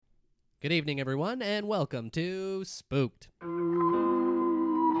Good evening, everyone, and welcome to Spooked.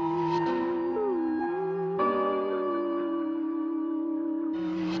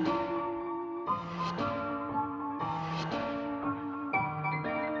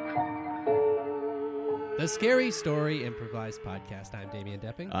 The Scary Story Improvised Podcast. I'm Damian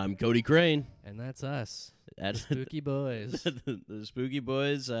Depping. I'm Cody Crane. And that's us. That's the Spooky Boys. the Spooky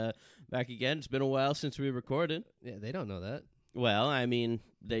Boys back again. It's been a while since we recorded. Yeah, they don't know that. Well, I mean,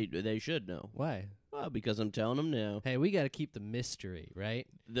 they should know. Why? Well, because I'm telling them now. Hey, we got to keep the mystery, right?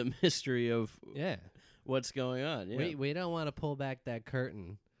 The mystery of yeah, what's going on. Yeah. We don't want to pull back that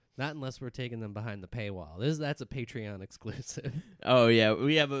curtain. Not unless we're taking them behind the paywall. That's a Patreon exclusive. Oh, yeah.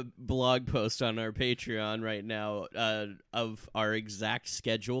 We have a blog post on our Patreon right now of our exact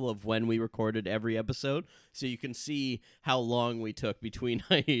schedule of when we recorded every episode, so you can see how long we took between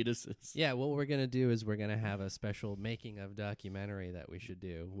hiatuses. Yeah, what we're going to do is we're going to have a special making of documentary that we should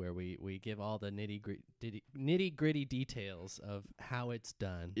do where we give all the nitty-gritty details of how it's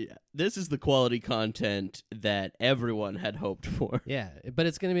done. Yeah, this is the quality content that everyone had hoped for. Yeah, but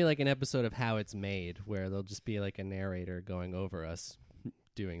it's going to be like an episode of How It's Made, where there'll just be like a narrator going over us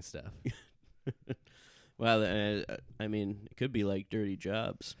doing stuff. Well, I mean, it could be like Dirty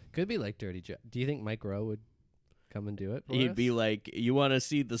Jobs. Could be like Dirty Jobs. Do you think Mike Rowe would come and do it for He'd us? be like, you want to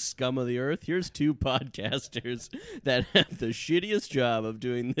see the scum of the earth? Here's two podcasters that have the shittiest job of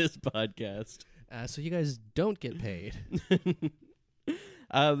doing this podcast. So you guys don't get paid.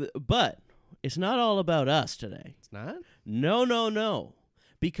 But it's not all about us today. It's not? No.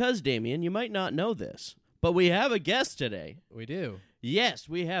 Because, Damien, you might not know this, but we have a guest today. We do. Yes,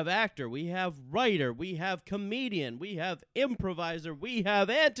 we have actor, we have writer, we have comedian, we have improviser, we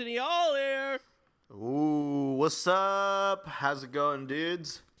have Antony Hall here. Ooh, what's up? How's it going,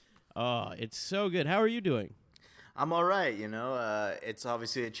 dudes? Oh, it's so good. How are you doing? I'm all right, it's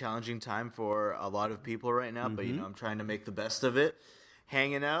obviously a challenging time for a lot of people right now, but, I'm trying to make the best of it.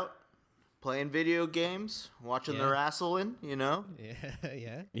 Hanging out, playing video games, watching the wrestling,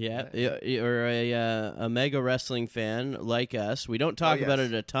 Yeah. You're a mega wrestling fan like us. We don't talk about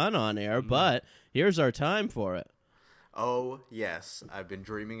it a ton on air, but here's our time for it. Oh, yes. I've been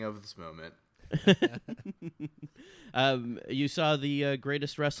dreaming of this moment. You saw the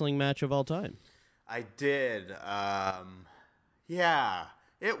greatest wrestling match of all time. I did. Yeah,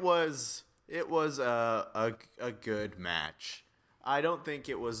 it was a good match. I don't think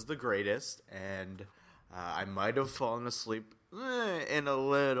it was the greatest, and I might have fallen asleep in a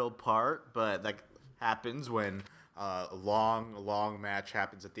little part, but that happens when a long match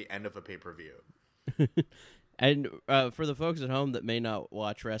happens at the end of a pay-per-view. And for the folks at home that may not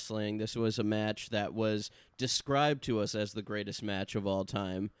watch wrestling, this was a match that was described to us as the greatest match of all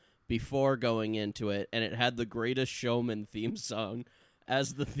time before going into it, and it had the Greatest Showman theme song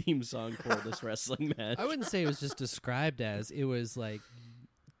as the theme song for this wrestling match. I wouldn't say it was just described as. It was like,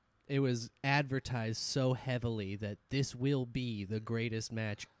 it was advertised so heavily that this will be the greatest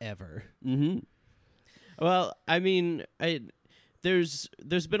match ever. Mm-hmm. Well, I mean, there's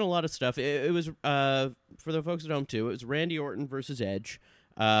been a lot of stuff. It was, for the folks at home too, it was Randy Orton versus Edge.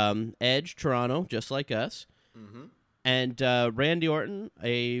 Edge, Toronto, just like us. Mm-hmm. And Randy Orton,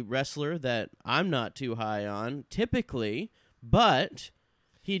 a wrestler that I'm not too high on, typically, but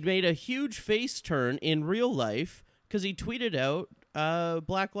he'd made a huge face turn in real life because he tweeted out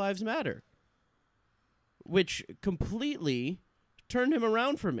Black Lives Matter, which completely turned him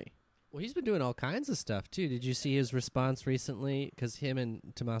around for me. Well, he's been doing all kinds of stuff, too. Did you see his response recently? Because him and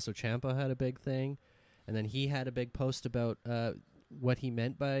Tommaso Ciampa had a big thing, and then he had a big post about what he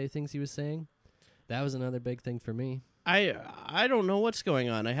meant by things he was saying. That was another big thing for me. I don't know what's going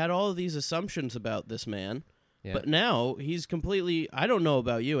on. I had all of these assumptions about this man. Yeah. But now he's completely. I don't know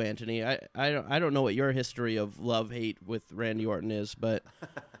about you, Antony. I don't know what your history of love-hate with Randy Orton is, but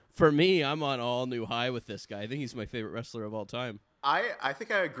for me, I'm on all new high with this guy. I think he's my favorite wrestler of all time. I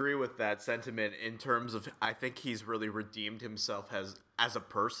think I agree with that sentiment in terms of I think he's really redeemed himself as a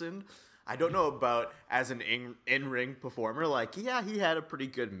person. I don't know about as an in-ring performer. Like, yeah, he had a pretty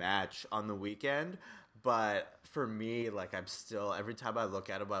good match on the weekend, but for me, like, I'm still, every time I look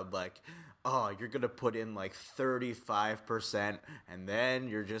at him, I'm like, oh, you're going to put in like 35% and then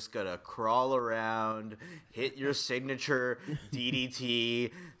you're just going to crawl around, hit your signature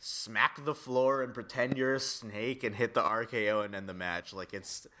DDT, smack the floor and pretend you're a snake and hit the RKO and end the match. Like,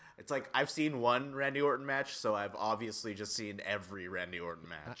 it's like I've seen one Randy Orton match, so I've obviously just seen every Randy Orton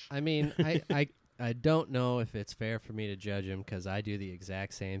match. I mean, I don't know if it's fair for me to judge him because I do the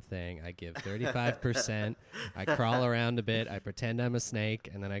exact same thing. I give 35%. I crawl around a bit. I pretend I'm a snake,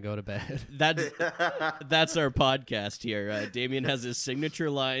 and then I go to bed. That's our podcast here. Damien has his signature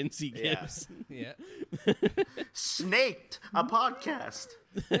lines he gives. Yeah. Snaked, a podcast.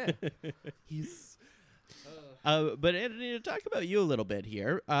 Yeah. He's... But Anthony, to talk about you a little bit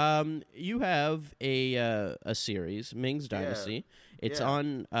here, you have a series, Ming's Dynasty. It's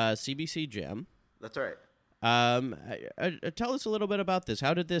on CBC Gem. That's right. Tell us a little bit about this.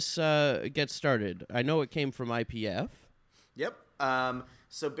 How did this get started? I know it came from IPF. Yep.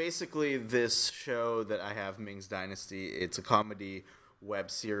 So basically, this show that I have, Ming's Dynasty, it's a comedy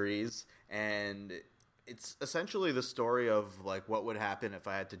web series, and it's essentially the story of like what would happen if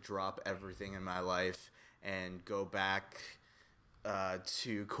I had to drop everything in my life and go back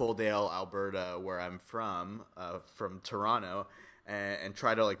to Coaldale, Alberta, where I'm from Toronto, and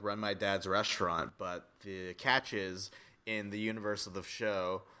try to like run my dad's restaurant. But the catch is, in the universe of the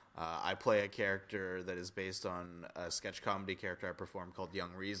show, I play a character that is based on a sketch comedy character I performed called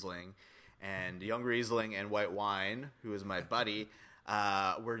Young Riesling. And Young Riesling and White Wine, who is my buddy,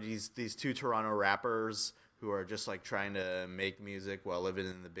 were these two Toronto rappers who are just like trying to make music while living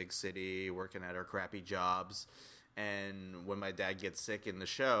in the big city, working at our crappy jobs. And when my dad gets sick in the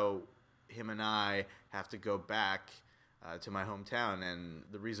show, him and I have to go back to my hometown. And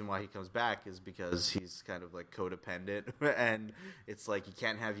the reason why he comes back is because he's kind of like codependent, and it's like you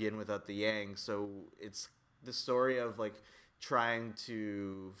can't have yin without the yang. So it's the story of like trying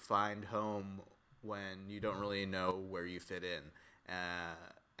to find home when you don't really know where you fit in.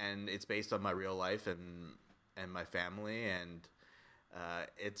 And it's based on my real life and my family, and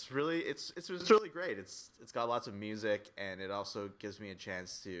it's really great. It's got lots of music, and it also gives me a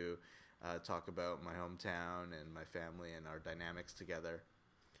chance to talk about my hometown and my family and our dynamics together.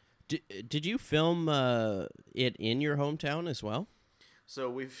 Did you film it in your hometown as well? So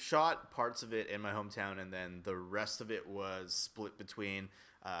we've shot parts of it in my hometown, and then the rest of it was split between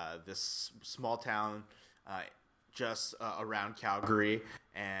this small town just around Calgary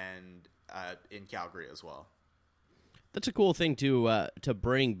and in Calgary as well. That's a cool thing to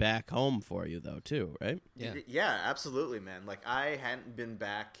bring back home for you, though, too, right? Yeah, absolutely, man. Like, I hadn't been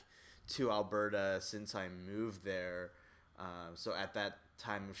back to Alberta since I moved there. So at that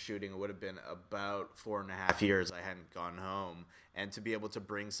time of shooting, it would have been about 4.5 years I hadn't gone home. And to be able to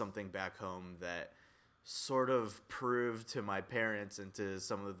bring something back home that sort of proved to my parents and to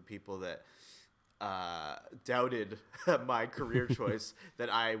some of the people that doubted my career choice that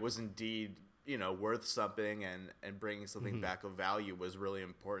I was indeed, worth something, and bringing something back of value was really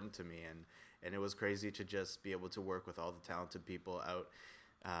important to me. And it was crazy to just be able to work with all the talented people out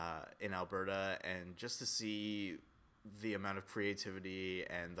in Alberta, and just to see the amount of creativity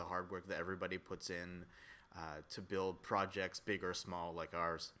and the hard work that everybody puts in to build projects, big or small, like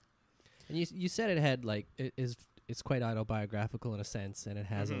ours. And you said it had like it's quite autobiographical in a sense, and it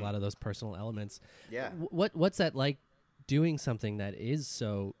has a lot of those personal elements. Yeah. What's that like, doing something that is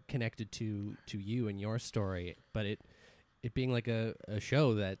so connected to you and your story, but it being like a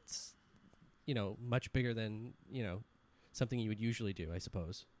show that's much bigger than something you would usually do, I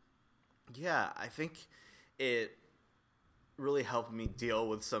suppose. Yeah, I think it really helped me deal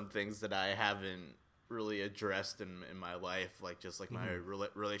with some things that I haven't really addressed in my life, like just like my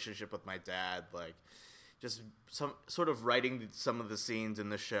relationship with my dad, like just some sort of writing some of the scenes in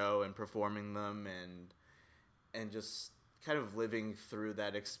the show and performing them, and just kind of living through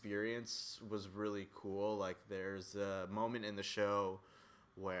that experience was really cool. Like, there's a moment in the show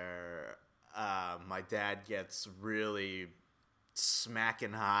where my dad gets really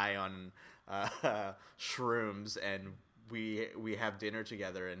smacking high on shrooms, and we have dinner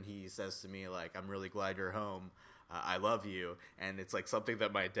together, and he says to me, like, "I'm really glad you're home. I love you." And it's like something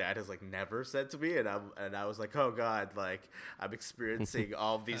that my dad has like never said to me, and I was like, oh God, like I'm experiencing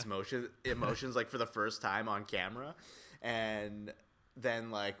all of these emotions like for the first time on camera. And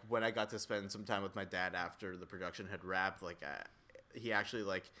then like when I got to spend some time with my dad after the production had wrapped, like he actually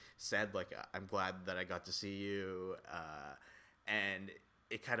like said like, "I'm glad that I got to see you," and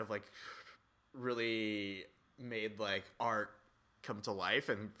it kind of like really made like art come to life.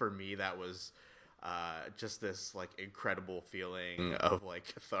 And for me, that was just this like incredible feeling of like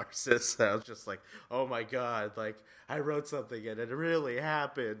catharsis. I was just like, oh my God, like I wrote something and it really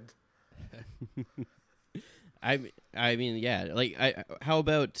happened. I mean, yeah. Like, how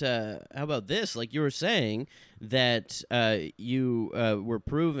about this? Like, you were saying that you were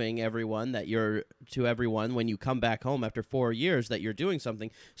proving to everyone when you come back home after 4 years that you're doing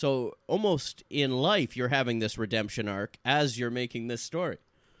something. So almost in life, you're having this redemption arc as you're making this story.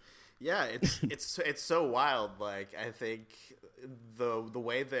 Yeah, it's so wild. Like, I think the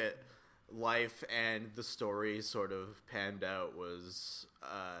way that life and the story sort of panned out was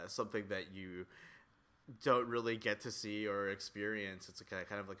something that you don't really get to see or experience. It's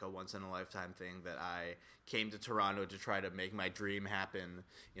kind of like a once in a lifetime thing that I came to Toronto to try to make my dream happen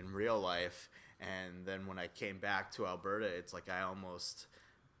in real life. And then when I came back to Alberta, it's like I almost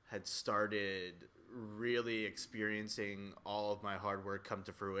had started really experiencing all of my hard work come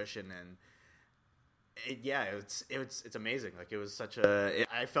to fruition. And it's amazing. Like, it was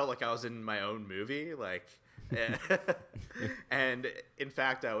I felt like I was in my own movie. Like, and in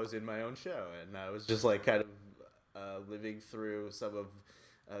fact, I was in my own show, and I was just like kind of living through some of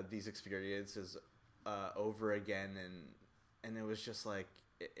these experiences over again, and it was just like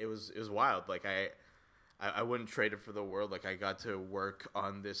it was wild. Like, I wouldn't trade it for the world. Like, I got to work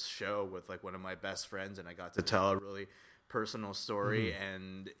on this show with like one of my best friends, and I got to tell a really personal story.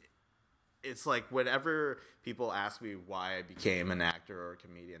 And it's like, whenever people ask me why I became an actor or a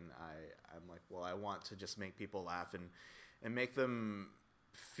comedian, I'm like, well, I want to just make people laugh and make them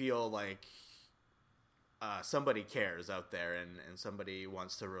feel like somebody cares out there, and somebody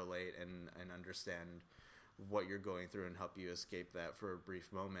wants to relate and understand what you're going through and help you escape that for a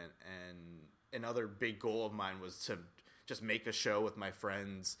brief moment. And another big goal of mine was to just make a show with my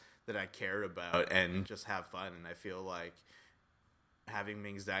friends that I cared about and just have fun. And I feel like having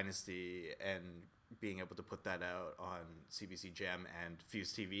Ming's Dynasty and being able to put that out on CBC Gem and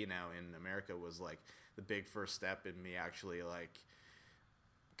Fuse TV now in America was like the big first step in me actually like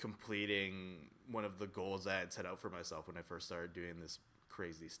completing one of the goals I had set out for myself when I first started doing this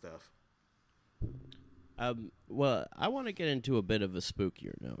crazy stuff. Well, I want to get into a bit of a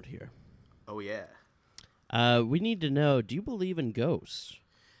spookier note here. Oh, yeah. We need to know, do you believe in ghosts?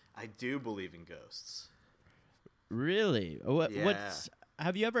 I do believe in ghosts. Really? Yeah.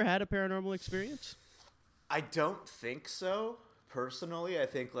 Have you ever had a paranormal experience? I don't think so, personally. I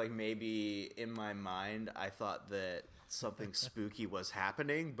think, like, maybe in my mind I thought that something spooky was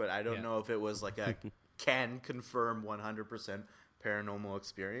happening, but I don't know if it was, like, a can confirm 100% paranormal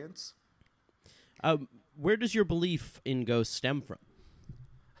experience. Where does your belief in ghosts stem from?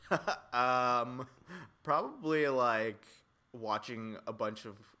 Probably, like, watching a bunch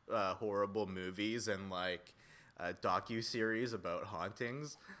of horrible movies and, like, docu-series about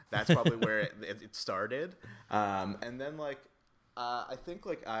hauntings. That's probably where it started. And then, like, I think,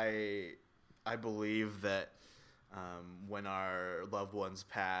 like, I believe that when our loved ones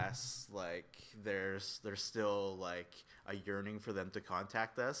pass, like, there's still, like, a yearning for them to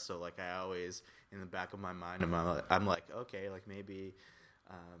contact us. So, like, I always, in the back of my mind, I'm like, okay, like, maybe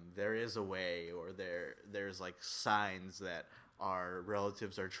there is a way, or there's, like, signs that our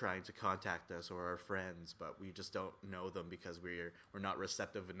relatives are trying to contact us, or our friends, but we just don't know them because we're not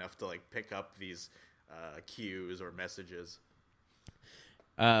receptive enough to, like, pick up these cues or messages.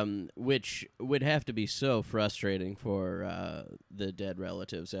 Which would have to be so frustrating for the dead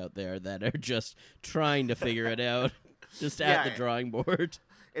relatives out there that are just trying to figure it out, just at the drawing board.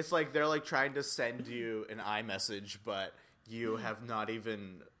 It's like they're, like, trying to send you an iMessage, but you have not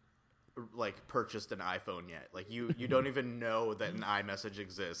even, like, purchased an iPhone yet. Like, you don't even know that an iMessage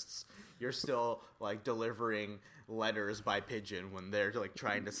exists. You're still, like, delivering letters by pigeon when they're, like,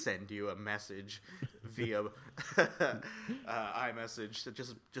 trying to send you a message via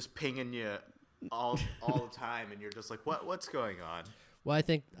iMessage, just pinging you all the time, and you're just like, what's going on? Well, I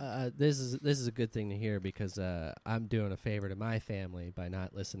think this is a good thing to hear, because I'm doing a favor to my family by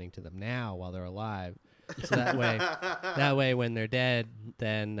not listening to them now while they're alive. So that way, when they're dead,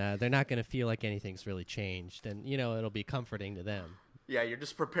 then they're not going to feel like anything's really changed, and it'll be comforting to them. Yeah, you're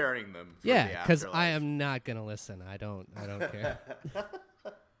just preparing them for the Yeah, because afterlife. I am not going to listen. I don't care.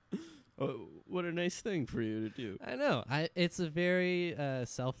 Oh, what a nice thing for you to do. I know. It's a very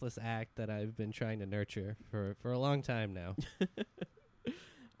selfless act that I've been trying to nurture for a long time now.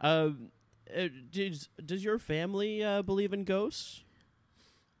 Does your family believe in ghosts?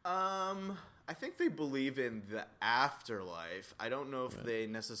 I think they believe in the afterlife. I don't know if they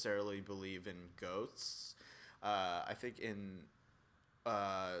necessarily believe in ghosts. I think in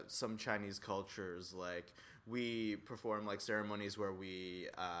some Chinese cultures, like, we perform, like, ceremonies where we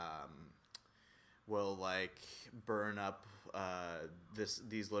will, like, burn up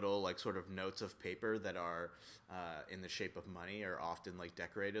these little, like, sort of notes of paper that are in the shape of money, or often, like,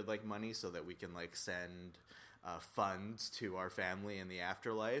 decorated like money, so that we can, like, send funds to our family in the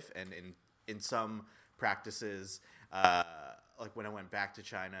afterlife. And in some practices, like, when I went back to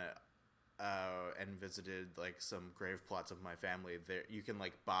China and visited, like, some grave plots of my family, there you can,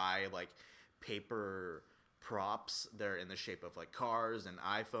 like, buy, like, paper props. They're in the shape of like cars and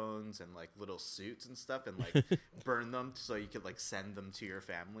iPhones and like little suits and stuff, and like burn them so you could like send them to your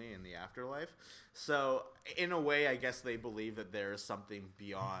family in the afterlife. So in a way, I guess they believe that there is something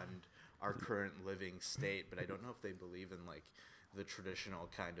beyond our current living state, but I don't know if they believe in like the traditional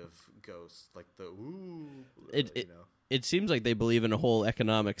kind of ghost, like the It seems like they believe in a whole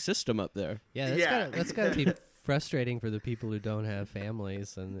economic system up there. Yeah, that's gotta be frustrating for the people who don't have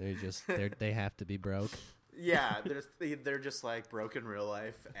families and they have to be broke. Yeah, they're just like broke in real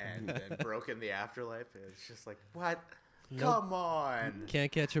life and then broke in the afterlife. It's just like, what? Come on.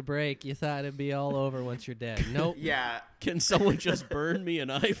 Can't catch a break. You thought it'd be all over once you're dead. Nope. Yeah. Can someone just burn me an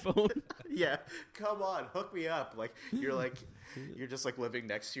iPhone? Yeah. Come on, hook me up. You're just like living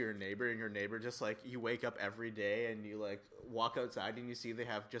next to your neighbor, and your neighbor just like, you wake up every day and you like walk outside and you see they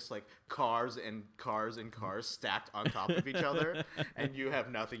have just like cars and cars and cars stacked on top of each other, and you have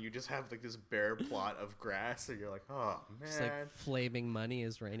nothing. You just have like this bare plot of grass, and you're like, oh man. Just like flaming money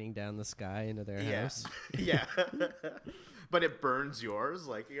is raining down the sky into their house. Yeah. But it burns yours.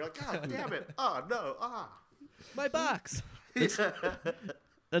 Like, you're like, God damn it. Oh no. My box.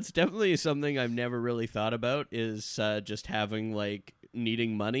 That's definitely something I've never really thought about, is just having, like,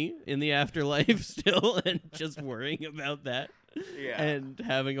 needing money in the afterlife still and just worrying about that. Yeah. And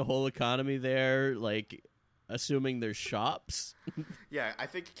having a whole economy there, like, assuming there's shops. Yeah, I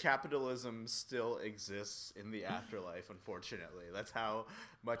think capitalism still exists in the afterlife, unfortunately. That's how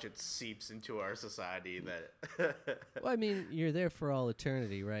much it seeps into our society that... Well, I mean, you're there for all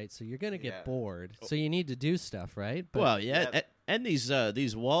eternity, right? So you're going to get bored. So you need to do stuff, right? But Well, yeah. And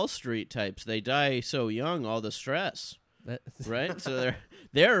these Wall Street types, they die so young, all the stress, right? So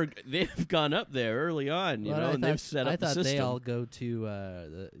they've gone up there early on, and they've set up the system. I thought they all go to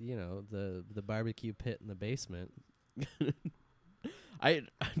the barbecue pit in the basement.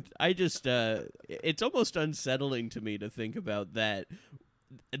 I just it's almost unsettling to me to think about that.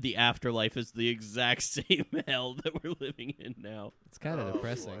 The afterlife is the exact same hell that we're living in now. It's kind of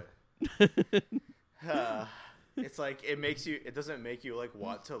depressing. It's like it doesn't make you like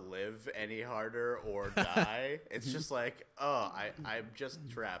want to live any harder or die. It's just like, I'm just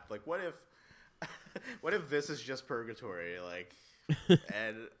trapped. Like, what if this is just purgatory? Like,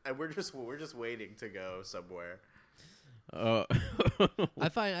 and we're just waiting to go somewhere. I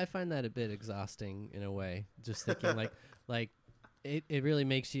find that a bit exhausting in a way. Just thinking like it really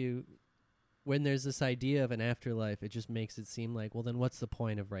makes you, when there's this idea of an afterlife, it just makes it seem like, well, then what's the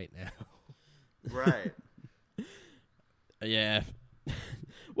point of right now? Right. Yeah.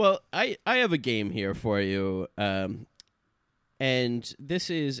 Well, I have a game here for you, and this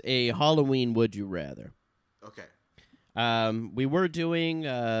is a Halloween Would You Rather. Okay. We were doing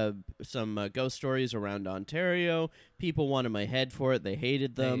some ghost stories around Ontario. People wanted my head for it. They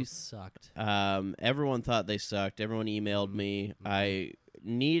hated them. They sucked. Everyone thought they sucked. Everyone emailed me. I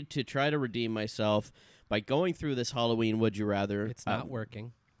need to try to redeem myself by going through this Halloween Would You Rather. It's not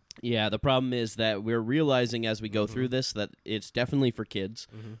working. Yeah, the problem is that we're realizing as we go through this that it's definitely for kids.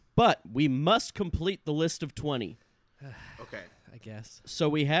 But we must complete the list of 20. Okay. I guess. So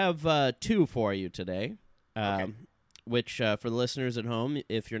we have 2 for you today. Okay. Which, for the listeners at home,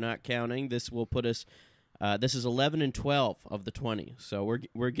 if you're not counting, this will put us... this is 11 and 12 of the 20. So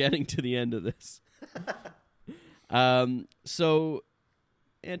we're getting to the end of this. So,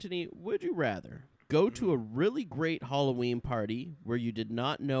 Antony, would you rather go to a really great Halloween party where you did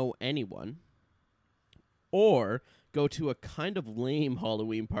not know anyone, or go to a kind of lame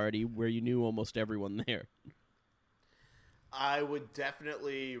Halloween party where you knew almost everyone there? I would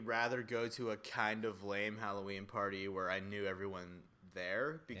definitely rather go to a kind of lame Halloween party where I knew everyone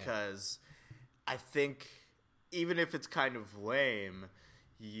there, because I think even if it's kind of lame,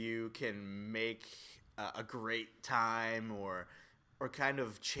 you can make a great time or kind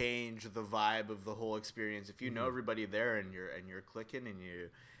of change the vibe of the whole experience if you know everybody there and you're clicking and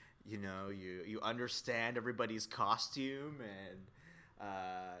you understand everybody's costume and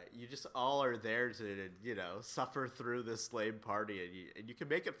you just all are there to suffer through this lame party and you can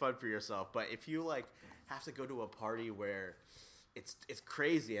make it fun for yourself. But if you like have to go to a party where it's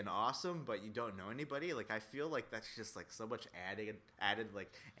crazy and awesome, but you don't know anybody, like I feel like that's just like so much added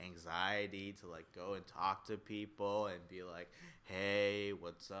like anxiety to like go and talk to people and be like, hey,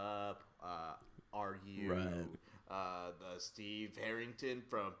 what's up? Are you the Steve Harrington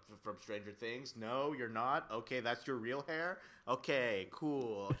from Stranger Things? No, you're not? Okay, that's your real hair? Okay,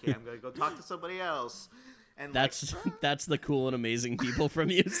 cool. Okay, I'm going to go talk to somebody else. And that's the cool and amazing people from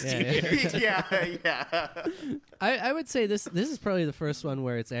you, Steve. Yeah. I would say this is probably the first one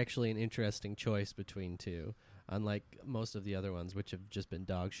where it's actually an interesting choice between two, unlike most of the other ones, which have just been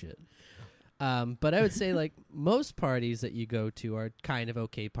dog shit. But I would say like most parties that you go to are kind of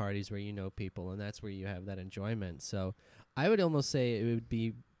okay parties where you know people, and that's where you have that enjoyment. So I would almost say it would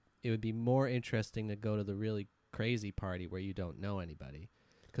be more interesting to go to the really crazy party where you don't know anybody,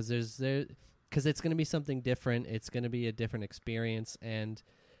 because it's going to be something different. It's going to be a different experience, and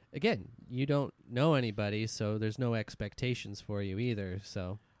again, you don't know anybody, so there's no expectations for you either.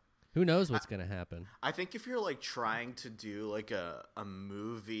 So who knows what's going to happen? I think if you're like trying to do like a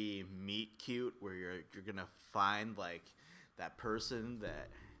movie meet cute where you're gonna find like that person that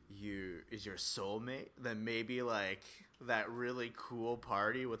is your soulmate, then maybe like that really cool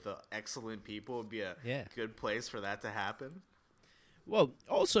party with the excellent people would be a good place for that to happen. Well,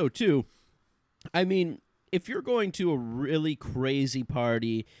 also too, I mean, if you're going to a really crazy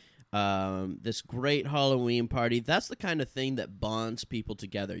party, this great Halloween party, that's the kind of thing that bonds people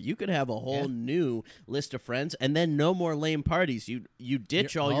together. You could have a whole new list of friends, and then no more lame parties. You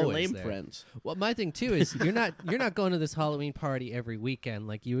ditch all your lame friends. Well, my thing too is you're not going to this Halloween party every weekend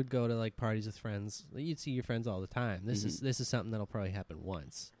like you would go to like parties with friends. You'd see your friends all the time. This is something that'll probably happen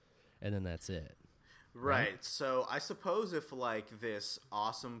once, and then that's it. Right. So I suppose if like this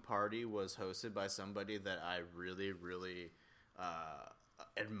awesome party was hosted by somebody that I really, really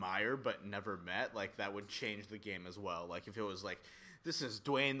admire but never met, like that would change the game as well. Like if it was like, this is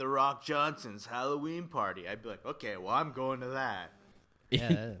Dwayne "The Rock" Johnson's Halloween party, I'd be like, okay, well, I'm going to that.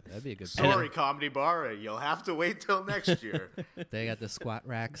 Yeah, that'd be a good Sorry, Comedy Bar, you'll have to wait till next year. They got the squat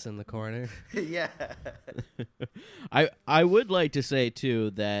racks in the corner. Yeah. I would like to say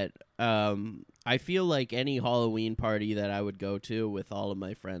too that I feel like any Halloween party that I would go to with all of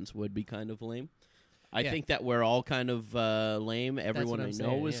my friends would be kind of lame. I think that we're all kind of lame. Everyone I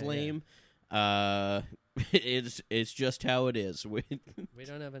know is lame. Yeah. It's just how it is. We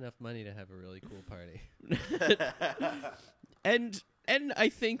don't have enough money to have a really cool party. And I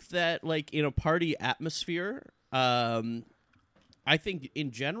think that like in a party atmosphere, I think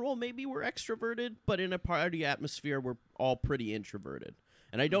in general maybe we're extroverted, but in a party atmosphere we're all pretty introverted.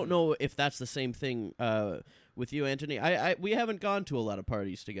 And I don't know if that's the same thing with you, Antony. We haven't gone to a lot of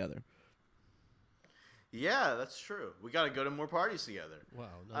parties together. Yeah, that's true. We got to go to more parties together. Wow.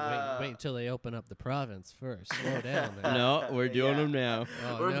 No, wait until they open up the province first. Slow down there. No, we're doing them now.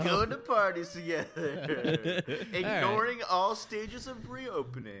 We're going to parties together. Ignoring all stages of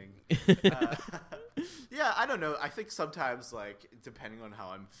reopening. Yeah, I don't know. I think sometimes, like, depending on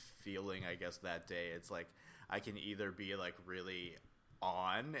how I'm feeling, I guess, that day, it's like I can either be, like, really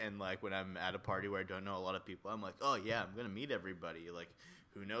on, and, like, when I'm at a party where I don't know a lot of people, I'm like, oh, yeah, I'm going to meet everybody. Like,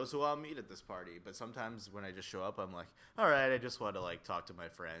 who knows who I'll meet at this party? But sometimes when I just show up, I'm like, all right, I just want to like talk to my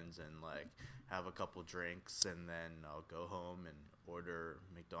friends and like have a couple drinks, and then I'll go home and order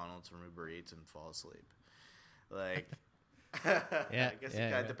McDonald's from Uber Eats and fall asleep. Like, I guess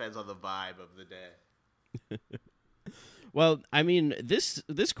it kind of depends on the vibe of the day. Well, I mean, this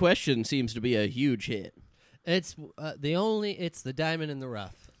question seems to be a huge hit. It's it's the diamond in the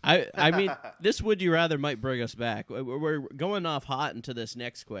rough. I mean, this would you rather might bring us back. We're going off hot into this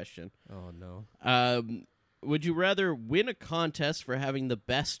next question. Oh, no. Would you rather win a contest for having the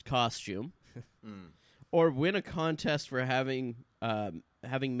best costume or win a contest for having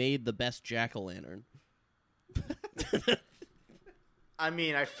made the best jack-o'-lantern? I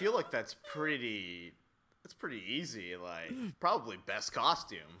mean, I feel like that's pretty easy. Like, probably best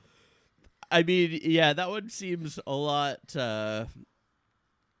costume. I mean, yeah, that one seems a lot...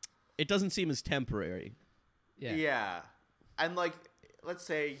 it doesn't seem as temporary. Yeah. And, like, let's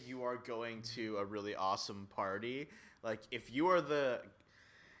say you are going to a really awesome party. Like, if you're at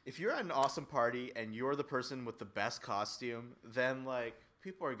an awesome party and you're the person with the best costume, then, like,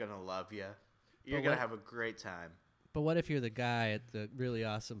 people are going to love you. You're going to have a great time. But what if you're the guy at the really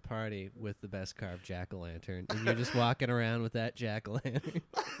awesome party with the best carved jack-o'-lantern, and you're just walking around with that jack-o'-lantern?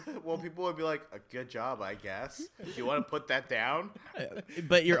 Well, people would be like, a good job, I guess. Do you want to put that down?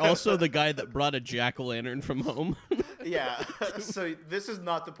 But you're also the guy that brought a jack-o'-lantern from home. Yeah. So this is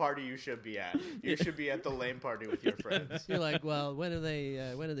not the party you should be at. You should be at the lame party with your friends. You're like, well, when are they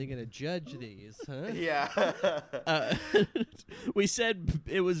going to judge these, huh? Yeah. We said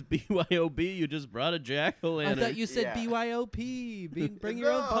it was BYOB. You just brought a jack-o'-lantern. I thought you said BYOP. Bring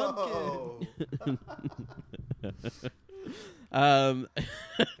your own pumpkin.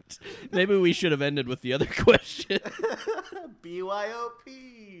 Maybe we should have ended with the other question.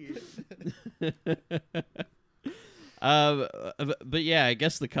 BYOP. But yeah, I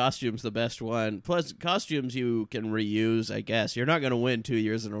guess the costume's the best one. Plus, costumes you can reuse, I guess. You're not going to win 2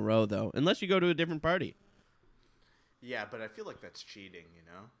 years in a row, though, unless you go to a different party. Yeah, but I feel like that's cheating, you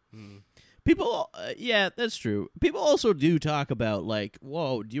know? People, yeah, that's true. People also do talk about, like,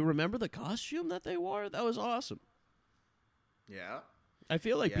 whoa, do you remember the costume that they wore? That was awesome. Yeah. I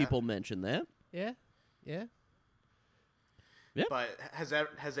feel like Yeah. people mention that. Yeah, yeah. Yeah. But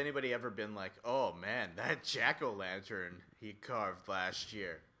has anybody ever been like, oh man, that jack-o'-lantern he carved last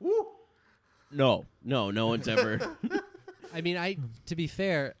year? Woo! No one's ever. I mean, to be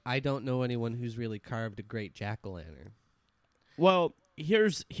fair, I don't know anyone who's really carved a great jack-o'-lantern. Well,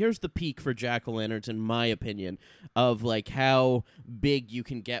 here's the peak for jack-o'-lanterns, in my opinion, of like how big you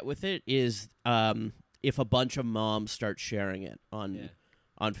can get with it is if a bunch of moms start sharing it on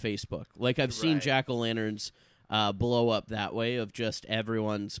Facebook. Like I've seen Right. jack-o'-lanterns blow up that way, of just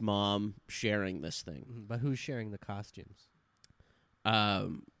everyone's mom sharing this thing. But who's sharing the costumes?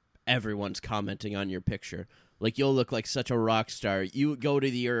 Everyone's commenting on your picture. Like, you'll look like such a rock star. You go to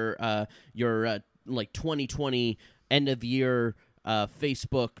your like 2020 end of year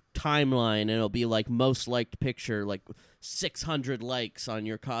Facebook timeline, and it'll be like most liked picture, like 600 likes on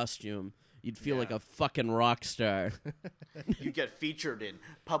your costume. You'd feel like a fucking rock star. You get featured in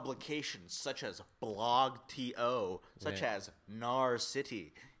publications such as Blog.to, such as Nar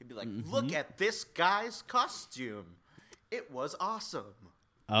City. You'd be like, look at this guy's costume. It was awesome.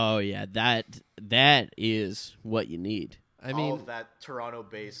 Oh yeah, that is what you need. I All mean, of that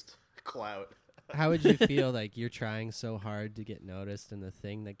Toronto-based clout. how would you feel like you're trying so hard to get noticed, and the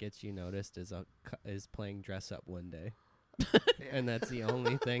thing that gets you noticed is playing dress up one day, and that's the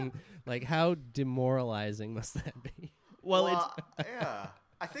only thing? Like, how demoralizing must that be? Well, yeah.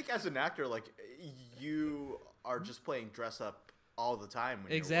 I think as an actor, like, you are just playing dress up all the time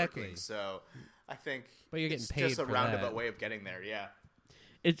when Exactly. you're working. So I think But you're getting it's paid just a for roundabout that. way of getting there. Yeah.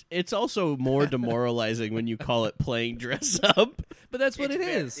 it's also more demoralizing when you call it playing dress up. But that's what it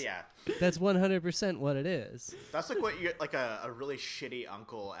It's is. Yeah. That's 100% what it is. That's like what you like a really shitty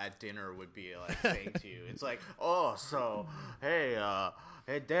uncle at dinner would be like saying to you. It's like, oh, so hey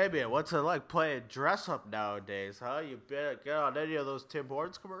Damien, what's it like playing dress up nowadays? Huh? You better get on any of those Tim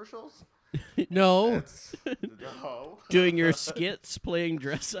Hortons commercials? No. No. Doing your skits, playing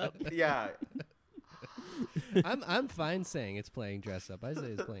dress up. Yeah. I'm fine saying it's playing dress up. I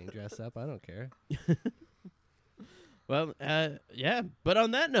say it's playing dress up. I don't care. Well, yeah. But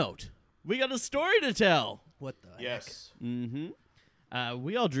on that note, we got a story to tell. What the Yes. Mm-hmm.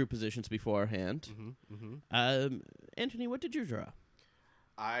 We all drew positions beforehand. Anthony, what did you draw?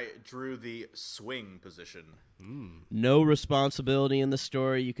 I drew the swing position. No responsibility in the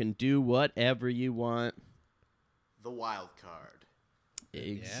story. You can do whatever you want. The wild card.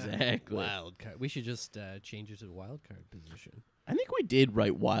 Exactly. Wild card. We should just change it to the wild card position. I think we did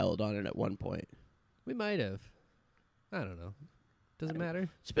write wild on it at one point. We might have. I don't know. Does it matter?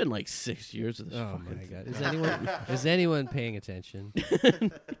 It's been like 6 years of this. Oh fucking my thing. god! Is anyone paying attention?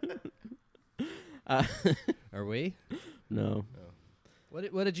 Are we? No.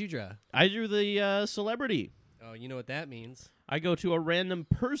 What did you draw? I drew the celebrity. Oh, you know what that means. I go to a random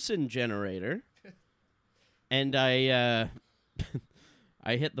person generator, and I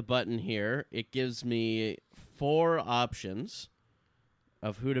I hit the button here. It gives me 4 options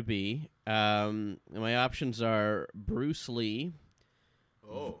of who to be. My options are Bruce Lee,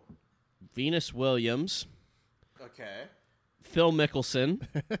 Oh. Venus Williams, Okay. Phil Mickelson,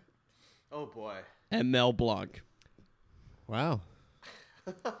 Oh boy. and Mel Blanc. Wow.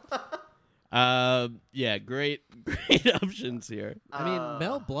 Yeah, great options here. I mean,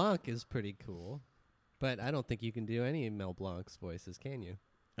 Mel Blanc is pretty cool, but I don't think you can do any of Mel Blanc's voices, can you?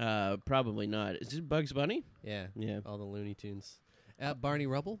 Probably not. Is it Bugs Bunny? Yeah. Yeah. All the Looney Tunes. Barney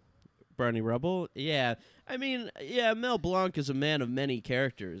Rubble? Barney Rubble? Yeah. I mean, yeah, Mel Blanc is a man of many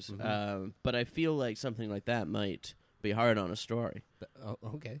characters, but I feel like something like that might be hard on a story. Oh,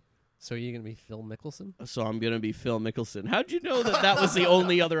 okay. So are you going to be Phil Mickelson? So I'm going to be Phil Mickelson. How'd you know that was the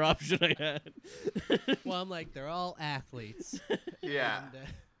only other option I had? Well, I'm like, they're all athletes. Yeah.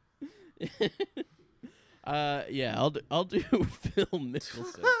 And, Yeah, I'll do Phil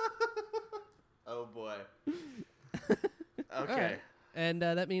Mickelson. Oh boy. all Okay. right. And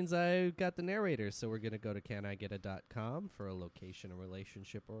that means I got the narrator, so we're going to go to canigeta.com for a location, a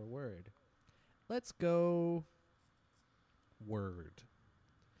relationship, or a word. Let's go word.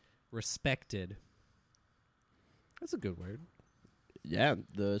 Respected. That's a good word. Yeah,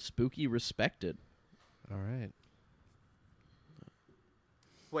 the spooky respected. All right.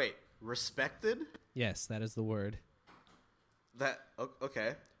 Wait, respected? Yes, that is the word.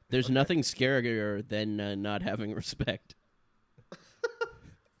 Okay. There's nothing scarier than not having respect.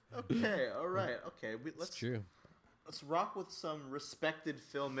 Okay, all right. Okay, It's let's true. let's rock with some respected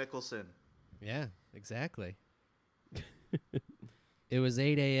Phil Mickelson. Yeah, exactly. It was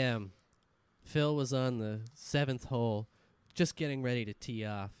 8 a.m. Phil was on the 7th hole, just getting ready to tee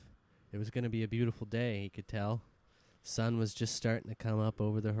off. It was going to be a beautiful day, he could tell. Sun was just starting to come up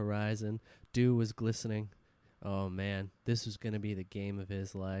over the horizon. Dew was glistening. Oh, man, this was going to be the game of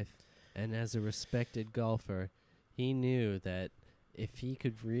his life. And as a respected golfer, he knew that if he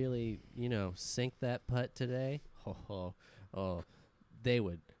could really, sink that putt today, they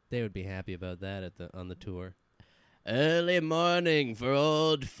would be happy about that on the tour. Early morning for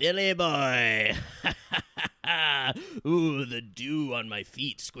old Philly boy. Ooh, the dew on my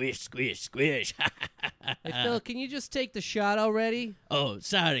feet. Squish, squish, squish. Hey, Phil, can you just take the shot already? Oh,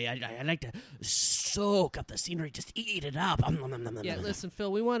 sorry. I like to soak up the scenery. Just eat it up. Yeah, listen,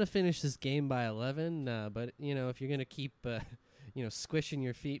 Phil, we want to finish this game by 11, but, if you're going to keep, squishing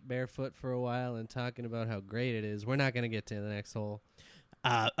your feet barefoot for a while and talking about how great it is, we're not going to get to the next hole.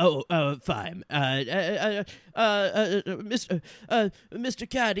 Fine.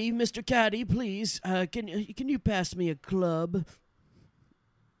 Mr. Caddy, please, can you pass me a club?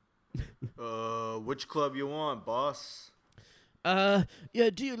 Which club you want, boss? Yeah,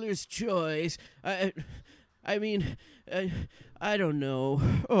 dealer's choice. I don't know.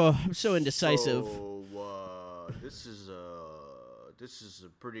 Oh, I'm so indecisive. So, this is a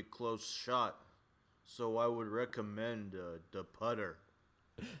pretty close shot. So I would recommend the putter.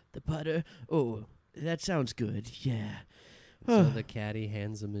 The putter? Oh, that sounds good, yeah. So the caddy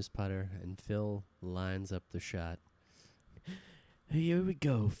hands him his putter, and Phil lines up the shot. Here we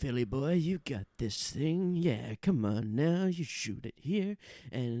go, Philly boy. You got this thing. Yeah, come on now. You shoot it here,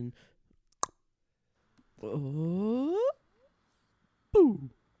 and... Oh!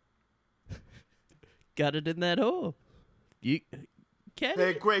 Boom! Got it in that hole. You... Caddy?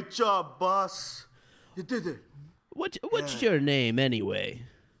 Hey, great job, boss. You did it. What's your name, anyway?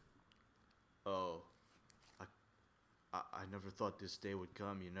 Oh, I never thought this day would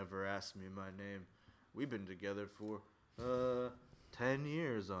come. You never asked me my name. We've been together for 10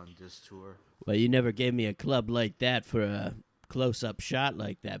 years on this tour. Well, you never gave me a club like that for a close-up shot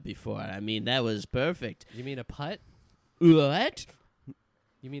like that before. I mean, that was perfect. You mean a putt? What?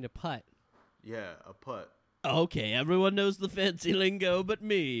 You mean a putt? Yeah, a putt. Okay, everyone knows the fancy lingo but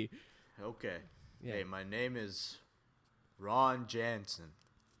me. Okay. Yeah. Hey, my name is Ron Jansen.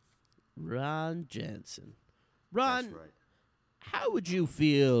 Ron Jansen. Ron, That's right. how would you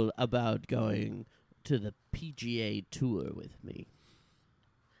feel about going to the PGA Tour with me?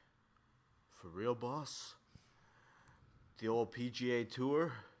 For real, boss? The old PGA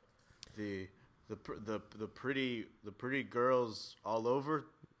Tour? The pretty girls all over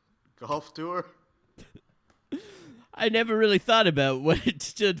golf tour? I never really thought about what it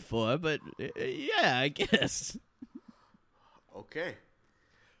stood for, but yeah, I guess. Okay.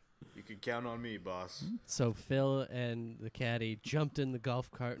 You can count on me, boss. So Phil and the caddy jumped in the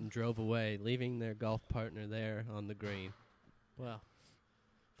golf cart and drove away, leaving their golf partner there on the green. Well,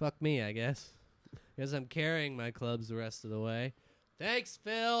 fuck me, I guess. Because I'm carrying my clubs the rest of the way. Thanks,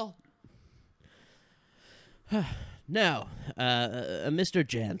 Phil. Now, Mr.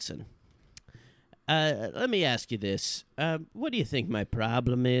 Jansen, let me ask you this. What do you think my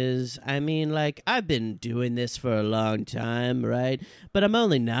problem is? I mean, I've been doing this for a long time, right? But I'm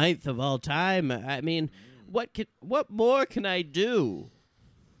only 9th of all time. I mean, what more can I do?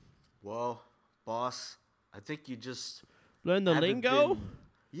 Well, boss, I think you just... Learn the lingo?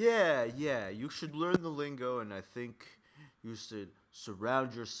 Yeah, you should learn the lingo, and I think you should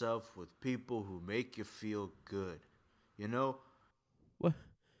surround yourself with people who make you feel good. You know? What?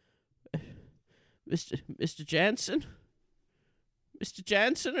 Mr. Jansen? Mr.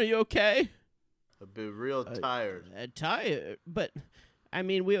 Jansen, are you okay? I've been real tired. Tired? But, I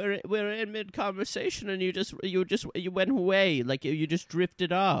mean, we were in mid-conversation, and you went away, you just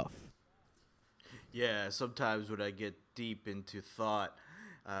drifted off. Yeah, sometimes when I get deep into thought,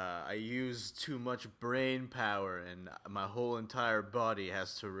 I use too much brain power, and my whole entire body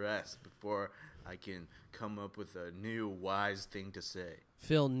has to rest before I can come up with a new wise thing to say.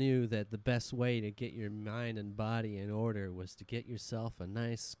 Phil knew that the best way to get your mind and body in order was to get yourself a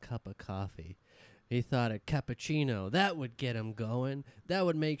nice cup of coffee. He thought a cappuccino, that would get him going. That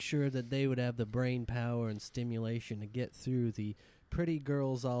would make sure that they would have the brain power and stimulation to get through the pretty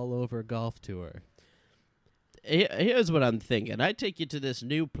girls all over golf tour. Here's what I'm thinking. I take you to this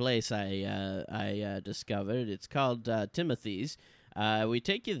new place I discovered. It's called Timothy's. We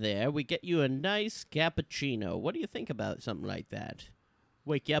take you there. We get you a nice cappuccino. What do you think about something like that?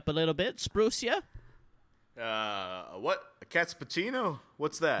 Wake you up a little bit? Spruce you? What? A cappuccino?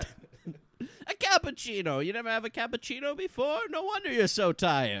 What's that? A cappuccino. You never have a cappuccino before? No wonder you're so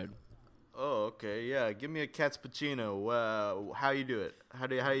tired. Oh, okay. Yeah, give me a cappuccino. How you do it? How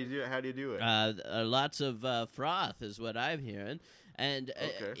do you do it? Lots of froth is what I'm hearing. And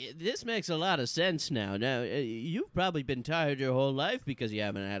Okay. this makes a lot of sense now. Now, you've probably been tired your whole life because you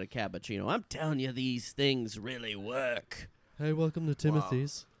haven't had a cappuccino. I'm telling you, these things really work. Hey, welcome to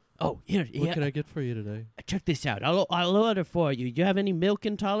Timothy's. Oh, here, What can I get for you today? check this out. I'll order for you. Do you have any milk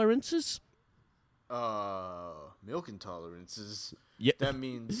intolerances? Milk intolerances. Yeah. That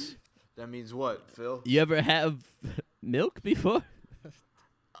means what, Phil? You ever have milk before?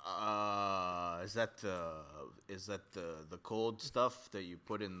 Is that the cold stuff that you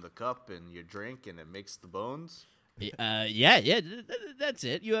put in the cup and you drink and it makes the bones? Yeah, that's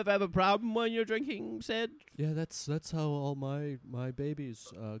it. You ever have a problem when you're drinking said? Yeah, that's how all my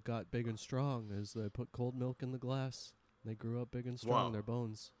babies got big and strong. Is they put cold milk in the glass. They grew up big and strong. Wow. Their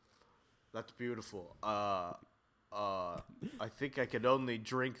bones. That's beautiful. I think I could only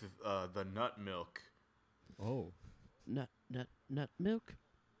drink the nut milk. Oh. Nut milk?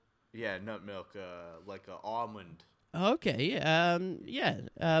 Yeah, nut milk, like an almond. Okay,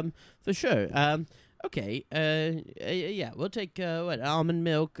 for sure. Okay, yeah, we'll take, almond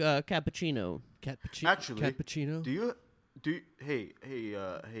milk, cappuccino. Actually, cappuccino. Hey,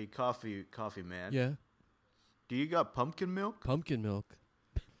 coffee man. Yeah, Do you got pumpkin milk? pumpkin milk.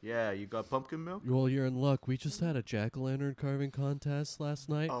 Yeah, you got pumpkin milk? Well, you're in luck. We just had a jack-o'-lantern carving contest last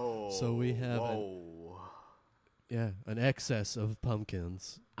night. Oh, so we have whoa. an excess of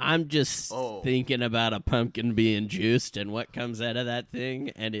pumpkins. I'm just Oh. thinking about a pumpkin being juiced and what comes out of that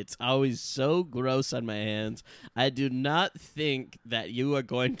thing, and it's always so gross on my hands. I do not think that you are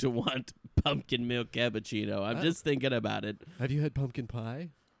going to want pumpkin milk cappuccino. I'm just thinking about it. Have you had pumpkin pie?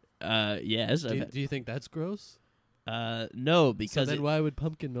 Yes. Do you think that's gross? No, because So then why would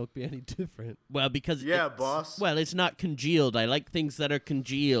pumpkin milk be any different? because Yeah, it's- boss. Well, it's not congealed. I like things that are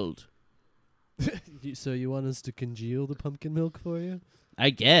congealed. So you want us to congeal the pumpkin milk for you?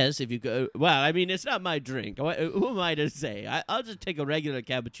 I guess if you go. Well, I mean, it's not my drink. Who am I to say? I'll just take a regular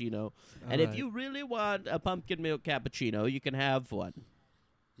cappuccino. And if Alright. you really want a pumpkin milk cappuccino, you can have one.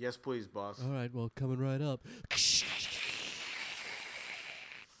 Yes, please, boss. All right, well, coming right up.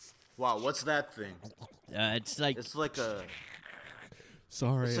 Wow, what's that thing? It's like It's like a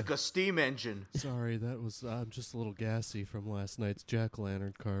Sorry. steam engine. Sorry, that was I'm just a little gassy from last night's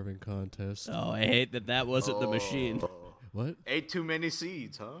jack-o'-lantern carving contest. oh, I hate that wasn't the machine. Oh. What? Ate too many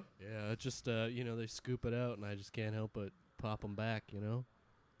seeds, huh? Yeah, it just they scoop it out, and I just can't help but pop them back.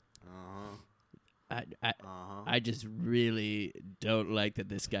 Uh-huh. I just really don't like that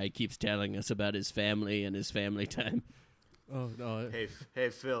this guy keeps telling us about his family and his family time. Oh no! Hey,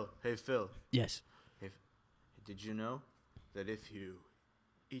 Phil. Yes. Did you know that if you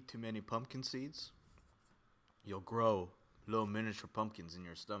eat too many pumpkin seeds, you'll grow little miniature pumpkins in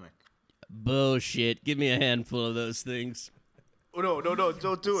your stomach? Bullshit. Give me a handful of those things. Oh, no,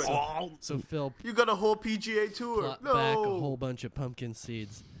 don't do it. So Phil You got a whole PGA Tour. plopped No. back a whole bunch of pumpkin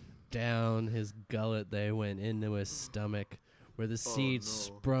seeds down his gullet. They went into his stomach, where the seeds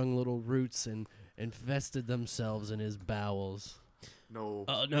no. sprung little roots and infested themselves in his bowels. No.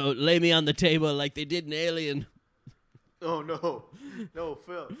 Oh, no. Lay me on the table like they did in Alien. Oh, no. No,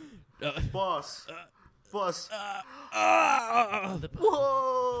 Phil. Boss. Boss.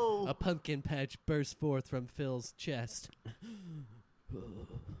 Whoa. A pumpkin patch burst forth from Phil's chest.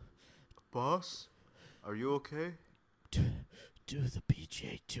 Boss? Are you okay? Do the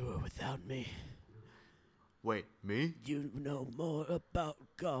PGA Tour without me. Wait, me? You know more about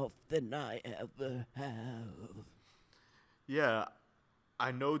golf than I ever have. Yeah,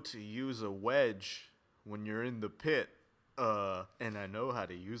 I know to use a wedge when you're in the pit. And I know how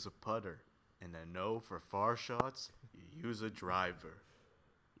to use a putter. And I know for far shots, you use a driver.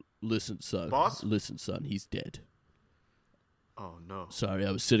 Listen, son. Boss? Listen, son. He's dead. Oh, no. Sorry,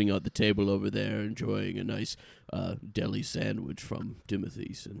 I was sitting at the table over there enjoying a nice deli sandwich from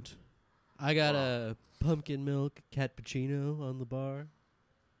Timothy's, and I got a pumpkin milk cappuccino on the bar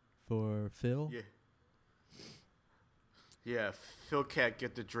for Phil. Yeah. Yeah, Phil can't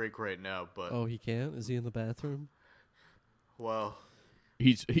get the drink right now, but, Oh, he can't? Is he in the bathroom? well,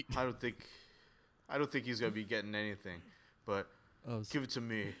 he I don't think he's going to be getting anything. But Oh, give it to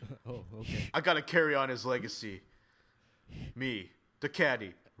me. oh, okay. I got to carry on his legacy. Me, the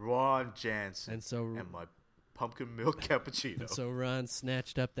caddy, Ron Jansen, And so and my pumpkin milk cappuccino. So Ron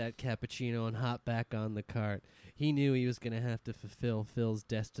snatched up that cappuccino and hopped back on the cart. He knew he was going to have to fulfill Phil's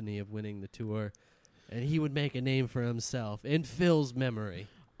destiny of winning the tour, and he would make a name for himself in Phil's memory.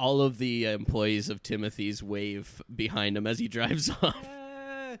 all of the employees of Timothy's wave behind him as he drives off.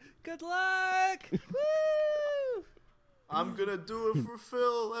 Good luck! Woo! I'm gonna do it for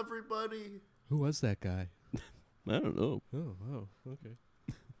Phil, everybody. Who was that guy? I don't know. Oh, okay.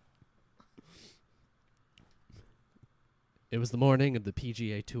 It was the morning of the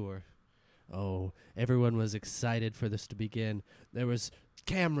PGA Tour. Oh, everyone was excited for this to begin. There was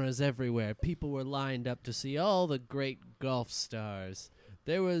cameras everywhere. People were lined up to see all the great golf stars.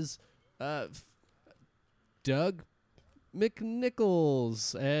 There was Doug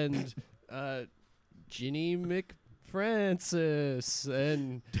McNichols and Ginny McFrancis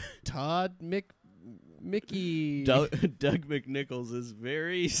and Todd Mickey. Doug McNichols is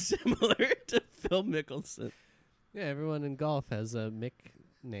very similar to Phil Mickelson. Yeah, everyone in golf has a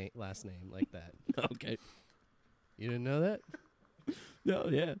last name like that. Okay. You didn't know that? No,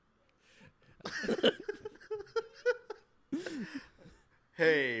 yeah.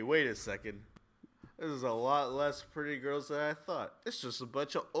 Hey, wait a second. This is a lot less pretty girls than I thought. It's just a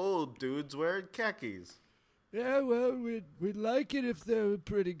bunch of old dudes wearing khakis. Yeah, well, we'd like it if there were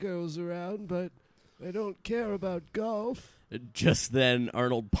pretty girls around, but I don't care about golf. Just then,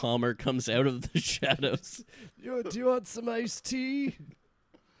 Arnold Palmer comes out of the shadows. Do you want some iced tea?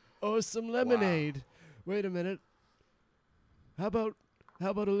 Or some lemonade? Wow. Wait a minute. How about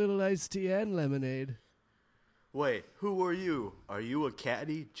a little iced tea and lemonade? Wait, who are you? Are you a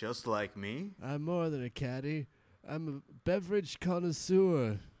caddy just like me? I'm more than a caddy. I'm a beverage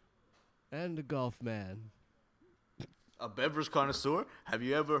connoisseur and a golf man. A beverage connoisseur? Have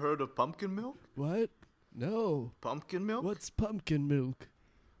you ever heard of pumpkin milk? What? No. Pumpkin milk? What's pumpkin milk?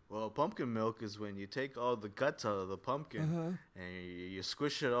 Well, pumpkin milk is when you take all the guts out of the pumpkin and you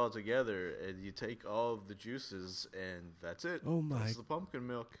squish it all together and you take all of the juices and that's it. Oh my! That's the pumpkin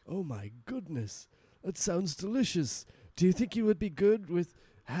milk. Oh my goodness, that sounds delicious. Do you think you would be good with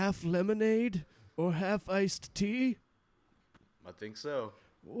half lemonade or half iced tea? I think so.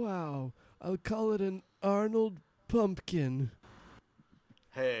 Wow, I'll call it an Arnold Pumpkin.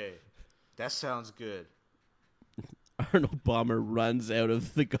 Hey, that sounds good. Arnold Palmer runs out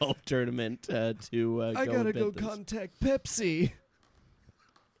of the golf tournament to I gotta go this. contact Pepsi.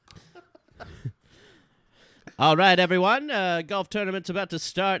 All right, everyone. Golf tournament's about to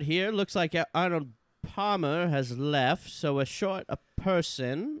start here. Looks like Arnold Palmer has left, so we're short a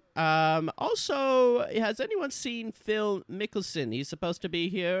person. Also, has anyone seen Phil Mickelson? He's supposed to be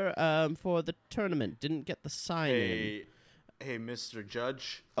here for the tournament. Didn't get the sign in. Hey, Mr.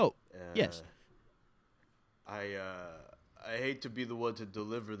 Judge. Oh, yes. I hate to be the one to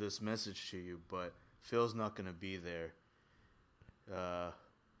deliver this message to you, but Phil's not going to be there.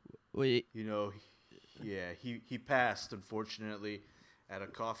 Wait. You know, he passed, unfortunately, at a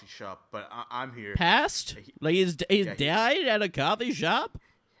coffee shop, but I'm here. Passed? Like he's died at a coffee shop?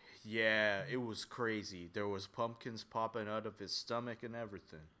 Yeah, it was crazy. There was pumpkins popping out of his stomach and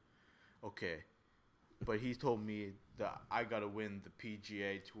everything. Okay, but he told me that I got to win the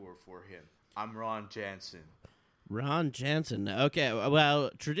PGA Tour for him. I'm Ron Jansen. Ron Jansen. Okay, well,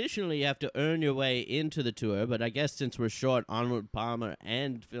 traditionally you have to earn your way into the tour, but I guess since we're short Arnold Palmer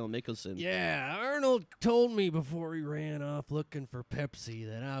and Phil Mickelson. Yeah, Arnold told me before he ran off looking for Pepsi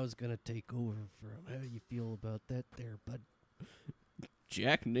that I was going to take over for him. How do you feel about that there, bud?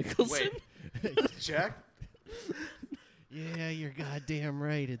 Jack Nicholson? Wait, Jack? Yeah, you're goddamn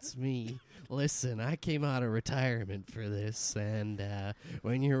right. It's me. Listen, I came out of retirement for this, and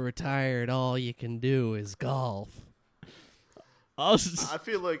when you're retired, all you can do is golf. I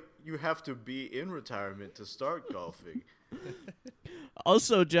feel like you have to be in retirement to start golfing.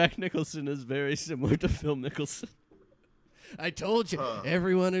 Also, Jack Nicholson is very similar to Phil Mickelson. I told you,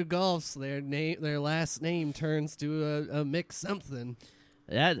 everyone who golfs, their last name turns to a mix something.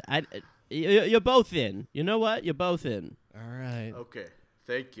 You're both in. You know what? You're both in. All right. Okay,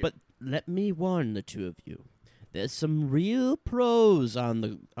 thank you. But let me warn the two of you. There's some real pros on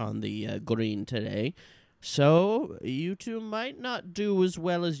the green today, so you two might not do as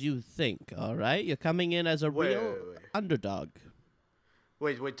well as you think. All right, you're coming in as a real underdog.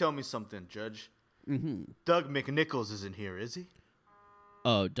 Wait, tell me something, Judge. Mm-hmm. Doug McNichols isn't here, is he?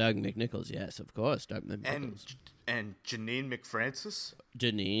 Oh, Doug McNichols, yes, of course, Doug McNichols. And Janine McFrancis?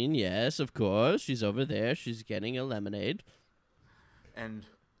 Janine, yes, of course. She's over there. She's getting a lemonade. And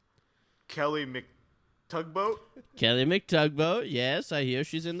Kelly McTugboat? Kelly McTugboat, yes, I hear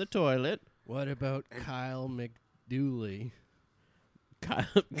she's in the toilet. What about Kyle McDooley? Kyle...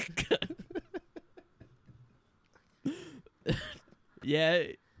 Yeah...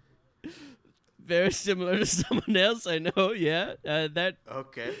 Very similar to someone else I know, yeah.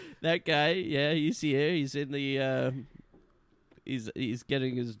 Okay. That guy, yeah, he's here. He's in the he's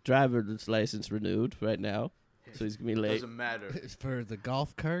getting his driver's license renewed right now. so he's gonna be late. Doesn't matter. For the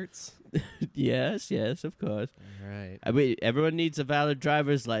golf carts? Yes, of course. All right. I mean, everyone needs a valid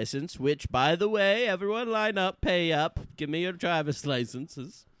driver's license. Which, by the way, everyone line up, pay up, give me your driver's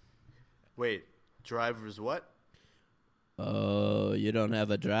licenses. Wait, driver's what? Oh, you don't have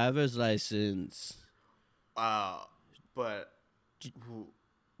a driver's license. But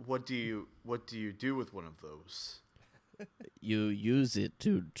what do you do with one of those? You use it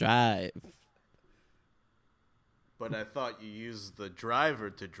to drive. But I thought you used the driver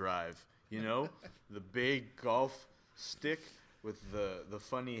to drive. You know, the big golf stick with the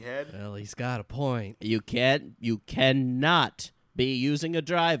funny head. Well, he's got a point. You cannot be using a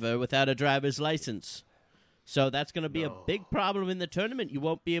driver without a driver's license. So that's going to be a big problem in the tournament. You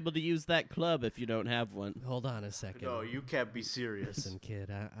won't be able to use that club if you don't have one. Hold on a second. No, you can't be serious. Listen, kid,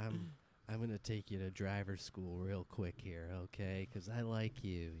 I'm going to take you to driver school real quick here, okay? Because I like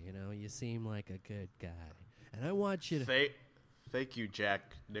you. You know, you seem like a good guy. And I want you to... Thank you,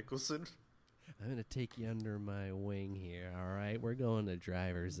 Jack Nicholson. I'm going to take you under my wing here, all right? We're going to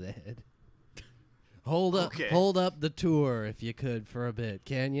driver's ed. Hold up the tour, if you could, for a bit,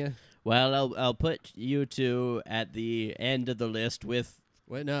 can you? Well, I'll put you two at the end of the list with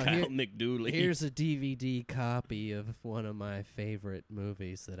Kyle McDooley. Here's a DVD copy of one of my favorite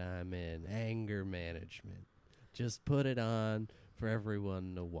movies that I'm in, Anger Management. Just put it on for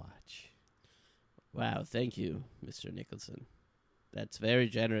everyone to watch. Wow, thank you, Mr. Nicholson. That's very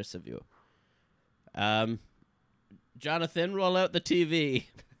generous of you. Jonathan, roll out the TV.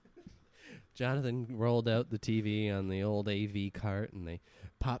 Jonathan rolled out the TV on the old AV cart, and they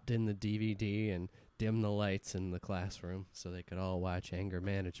popped in the DVD and dimmed the lights in the classroom so they could all watch Anger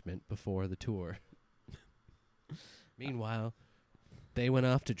Management before the tour. Meanwhile, they went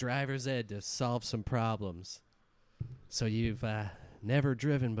off to driver's ed to solve some problems. So you've never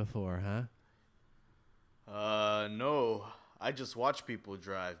driven before, huh? No. I just watch people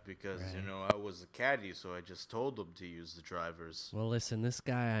drive because, I was a caddy, so I just told them to use the drivers. Well, listen, this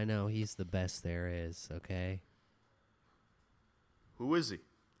guy I know, he's the best there is, okay? Who is he?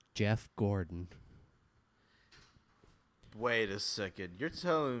 Jeff Gordon. Wait a second. You're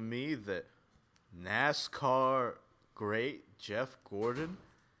telling me that NASCAR great Jeff Gordon,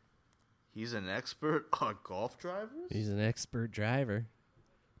 he's an expert on golf drivers? He's an expert driver.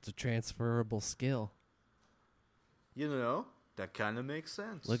 It's a transferable skill. You know, that kind of makes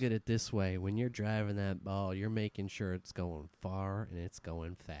sense. Look at it this way. When you're driving that ball, you're making sure it's going far and it's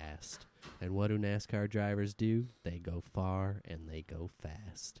going fast. And what do NASCAR drivers do? They go far and they go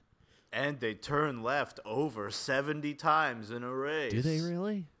fast. And they turn left over 70 times in a race. Do they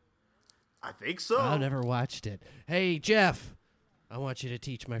really? I think so. I've never watched it. Hey, Jeff, I want you to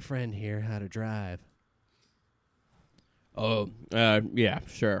teach my friend here how to drive. Oh, yeah,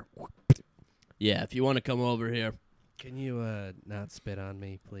 sure. Yeah, if you want to come over here. Can you not spit on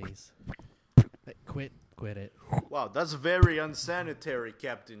me, please? Hey, quit it. Wow, that's very unsanitary,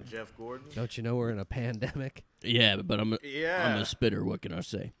 Captain Jeff Gordon. Don't you know we're in a pandemic? Yeah, but I'm a spitter. What can I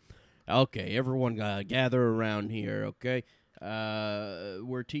say? Okay, everyone gather around here, okay?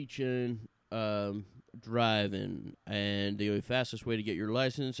 We're teaching driving, and the fastest way to get your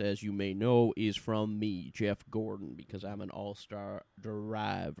license, as you may know, is from me, Jeff Gordon, because I'm an all-star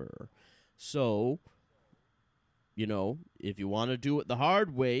driver. So, if you want to do it the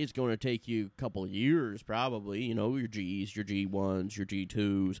hard way, it's going to take you a couple of years, probably. Your G's, your G1s, your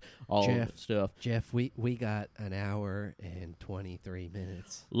G2s, all of that stuff. Jeff, we got an hour and 23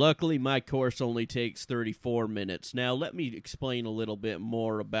 minutes. Luckily, my course only takes 34 minutes. Now, let me explain a little bit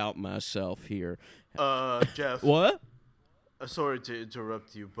more about myself here. Jeff. What? Sorry to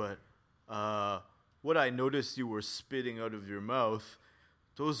interrupt you, but what I noticed you were spitting out of your mouth,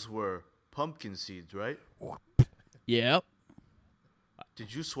 those were pumpkin seeds, right? Yep.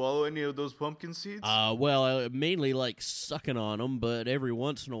 Did you swallow any of those pumpkin seeds? Well, I mainly like sucking on them, but every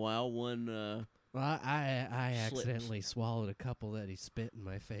once in a while, one. Well, I accidentally swallowed a couple that he spit in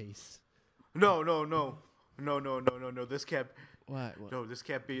my face. No. This can't. What? No, this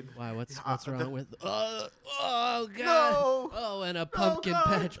can't be. Why? What's wrong with? Oh God! No! Oh, and a pumpkin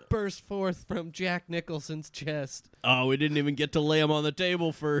patch burst forth from Jack Nicholson's chest. Oh, we didn't even get to lay them on the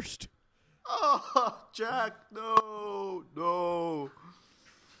table first. Oh, Jack, no.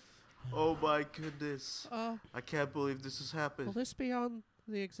 Oh, my goodness. I can't believe this has happened. Will this be on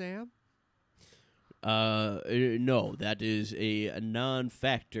the exam? No, that is a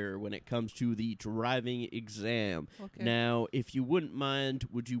non-factor when it comes to the driving exam. Okay. Now, if you wouldn't mind,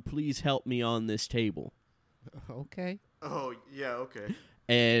 would you please help me on this table? Okay. Oh, yeah, okay.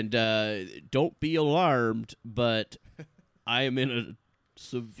 And don't be alarmed, but I am in a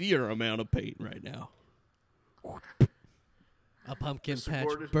severe amount of pain right now. A pumpkin Mr. patch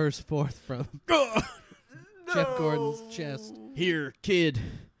Gordon? burst forth from Jeff Gordon's chest. Here, kid,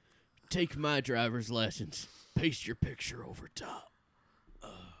 take my driver's license. Paste your picture over top.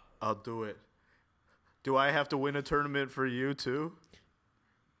 I'll do it. Do I have to win a tournament for you too?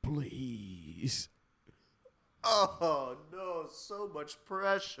 Please. Oh no, so much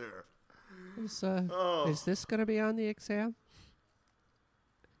pressure. Is this going to be on the exam?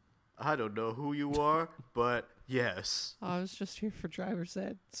 I don't know who you are, but yes. Oh, I was just here for driver's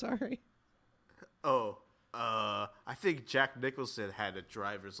ed. Sorry. Oh, I think Jack Nicholson had a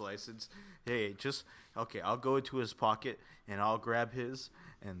driver's license. Hey, okay, I'll go into his pocket and I'll grab his,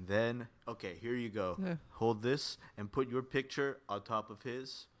 and then, okay, here you go. Yeah. Hold this and put your picture on top of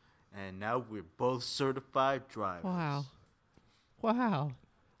his, and now we're both certified drivers. Wow.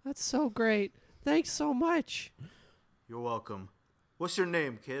 That's so great. Thanks so much. You're welcome. What's your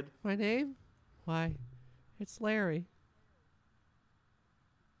name, kid? My name? Why, it's Larry.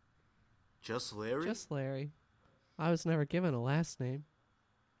 Just Larry? Just Larry. I was never given a last name.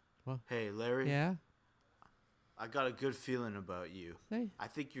 Hey, Larry. Yeah? I got a good feeling about you. Hey. I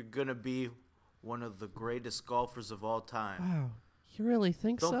think you're gonna be one of the greatest golfers of all time. Wow. You really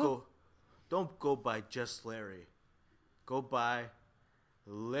think so? Don't go by just Larry. Go by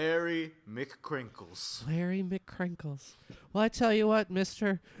Larry McCrinkles. Larry McCrinkles. Well, I tell you what,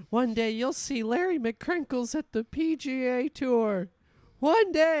 mister. One day you'll see Larry McCrinkles at the PGA Tour.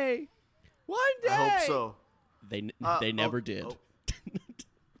 One day. One day. I hope so. They never did. oh.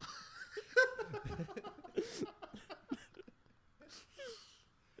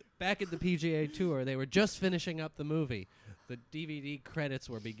 Back at the PGA Tour, they were just finishing up the movie. The DVD credits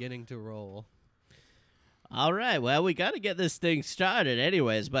were beginning to roll. All right, well, we got to get this thing started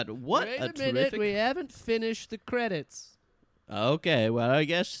anyways, but what Wait a a minute, terrific... we haven't finished the credits. Okay, well, I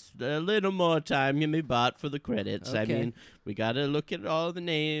guess a little more time can be bought for the credits. I Okay. mean, we got to look at all the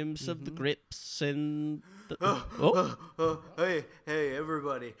names of the grips and... Hey,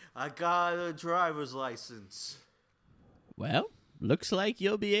 everybody. I got a driver's license. Well, looks like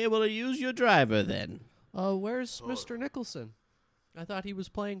you'll be able to use your driver then. Where's Mr. Nicholson? I thought he was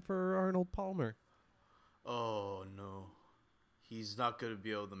playing for Arnold Palmer. Oh, no. He's not going to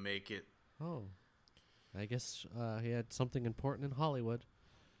be able to make it. Oh. I guess he had something important in Hollywood.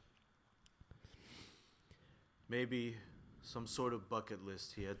 Maybe some sort of bucket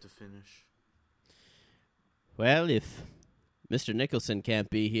list he had to finish. Well, if Mr. Nicholson can't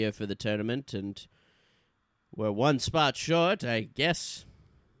be here for the tournament and we're one spot short, I guess,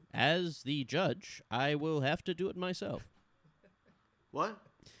 as the judge, I will have to do it myself. What?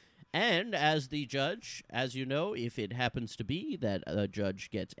 And as the judge, as you know, if it happens to be that a judge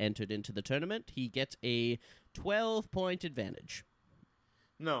gets entered into the tournament, he gets a 12-point advantage.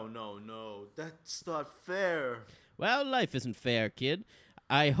 No. That's not fair. Well, life isn't fair, kid.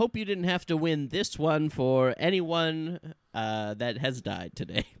 I hope you didn't have to win this one for anyone that has died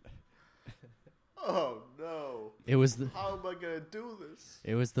today. Oh, no. It was How am I going to do this?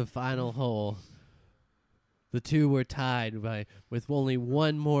 It was the final hole. The two were tied with only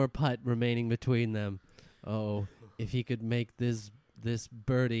one more putt remaining between them. Oh, if he could make this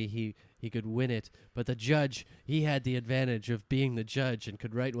birdie, he could win it. But the judge, he had the advantage of being the judge and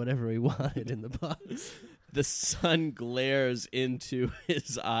could write whatever he wanted in the box. The sun glares into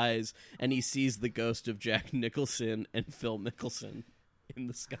his eyes, and he sees the ghost of Jack Nicholson and Phil Mickelson in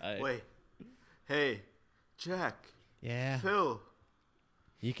the sky. Wait. Hey, Jack. Yeah, Phil.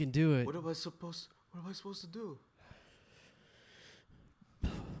 you can do it. What am I supposed to do?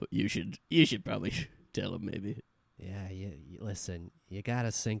 You should probably tell him, maybe. Yeah, listen, you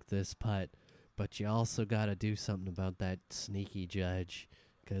gotta sink this putt, but you also gotta do something about that sneaky judge,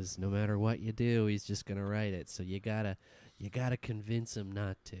 because no matter what you do, he's just gonna write it. So you gotta convince him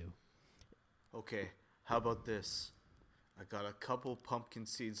not to. Okay, how about this? I got a couple pumpkin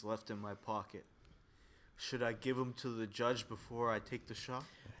seeds left in my pocket. Should I give them to the judge before I take the shot?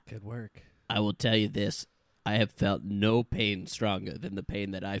 Good work. I will tell you this. I have felt no pain stronger than the pain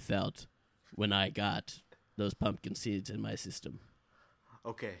that I felt when I got those pumpkin seeds in my system.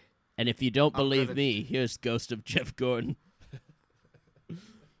 Okay. And if you don't believe gonna- me, here's Ghost of Jeff Gordon.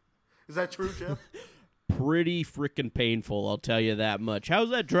 Is that true, Jeff? Pretty freaking painful, I'll tell you that much.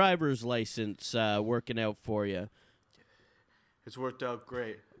 How's that driver's license working out for you? It's worked out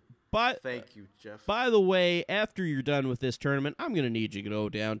great. But Thank you, Jeff. by the way, after you're done with this tournament, I'm going to need you to go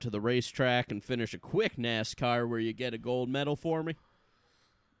down to the racetrack and finish a quick NASCAR where you get a gold medal for me.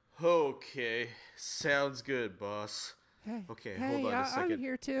 Okay, sounds good, boss. Hey, Okay, hold on a second. I'm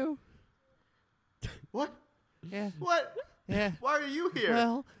here too. What? Yeah, What? yeah. Why are you here?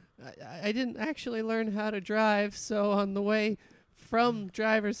 Well, I didn't actually learn how to drive, so on the way from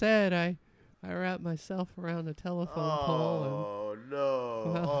driver's ed, I wrapped myself around a telephone pole and Oh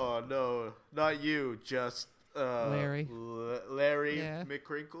no! Well- Oh no! Not you, just Larry. Larry Yeah.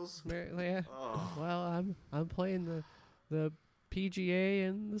 McCrinkles. yeah. Oh. Well, I'm playing the PGA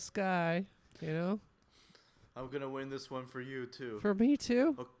in the sky, you know? I'm gonna win this one for you too. For me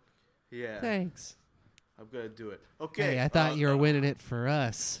too. Yeah, Thanks. I'm gonna do it. Okay. Hey, I thought you were winning it for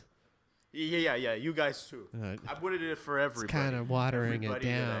us. Yeah. You guys too. I'm winning it for everybody. It's kind of watering it Everybody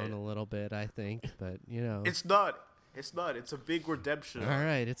that down a little bit, I think, but you know. It's not. It's not. It's a big redemption. All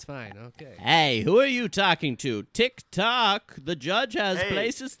right, it's fine. Okay. Hey, who are you talking to? Tick-tock. The judge has Hey.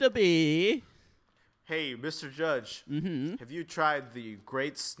 places to be. Hey, Mr. Judge. Mm-hmm. Have you tried the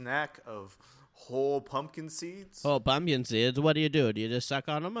great snack of whole pumpkin seeds? Oh, pumpkin seeds. What do? Do you just suck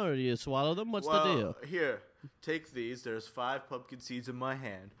on them or do you swallow them? What's the deal? Here, take these. There's 5 pumpkin seeds in my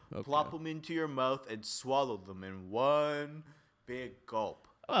hand. Okay. Plop them into your mouth and swallow them in one big gulp.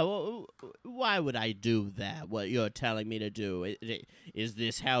 Oh, well, why would I do that? What you're telling me to do? Is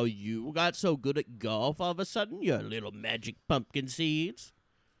this how you got so good at golf all of a sudden? Your little magic pumpkin seeds?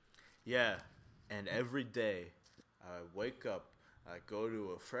 Yeah, and every day I wake up, I go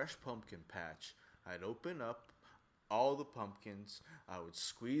to a fresh pumpkin patch. I'd open up all the pumpkins. I would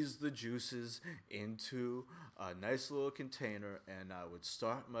squeeze the juices into a nice little container, and I would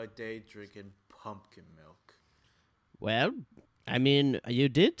start my day drinking pumpkin milk. Well, I mean, you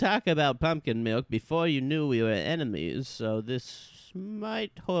did talk about pumpkin milk before you knew we were enemies, so this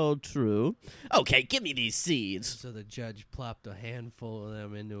might hold true. Okay, give me these seeds. So the judge plopped a handful of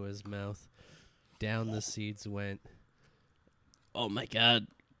them into his mouth. Down the seeds went. Oh my God.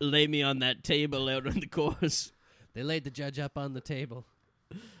 Lay me on that table out on the course. They laid the judge up on the table.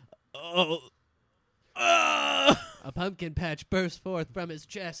 Oh. Ah! A pumpkin patch burst forth from his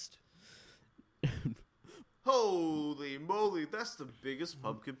chest. Holy moly, that's the biggest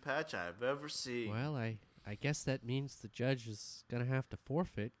pumpkin patch I've ever seen. Well, I guess that means the judge is going to have to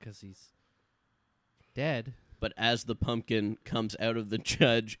forfeit because he's dead. But as the pumpkin comes out of the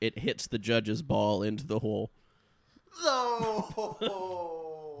judge, it hits the judge's ball into the hole. No!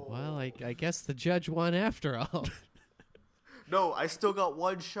 Well, I guess the judge won after all. No, I still got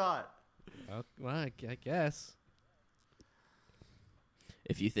one shot. Well, I guess.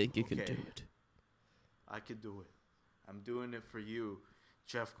 If you think you can Okay. do it. I can do it. I'm doing it for you,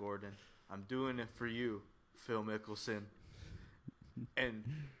 Jeff Gordon. I'm doing it for you, Phil Mickelson. And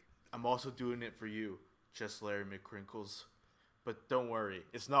I'm also doing it for you, just Larry McCrinkles. But don't worry,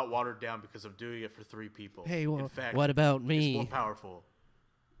 it's not watered down because I'm doing it for 3 people. Hey, In fact, what about it's me? more powerful.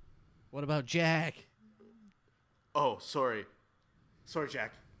 What about Jack? Oh, sorry. Sorry,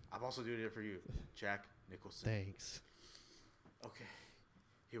 Jack. I'm also doing it for you, Jack Nicholson. Thanks. Okay,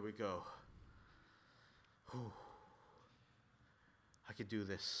 here we go. Whew. I could do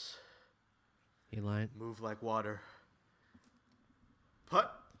this. You lying? Move like water.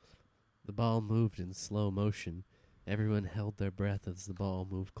 Putt. The ball moved in slow motion. Everyone held their breath as the ball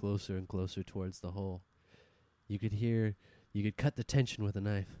moved closer and closer towards the hole. You could cut the tension with a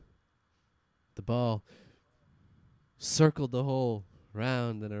knife. The ball circled the hole,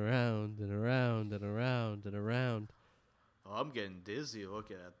 round and around and around and around and around Oh, I'm getting dizzy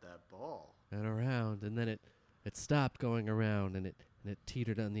looking at that ball. and around, and then it stopped going around and it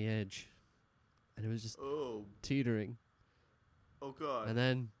teetered on the edge. And it was just Oh, teetering. oh God. And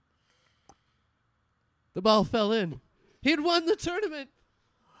then the ball fell in. He'd won the tournament.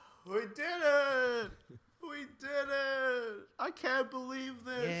 We did it! We did it! I can't believe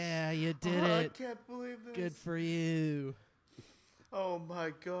this. Yeah, you did I it. can't believe this. Good for you. Oh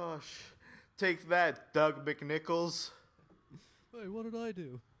my gosh. Take that, Doug McNichols. Hey, what did I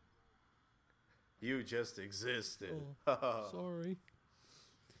do? You just existed. Sorry.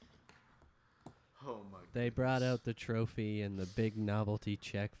 Oh my god. They brought out the trophy and the big novelty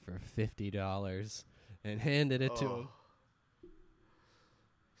check for $50 and handed it to him.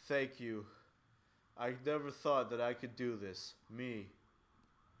 Thank you. I never thought that I could do this. Me,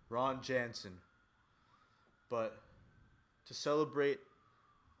 Ron Jansen. But to celebrate,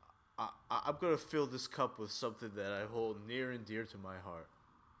 I'm going to fill this cup with something that I hold near and dear to my heart.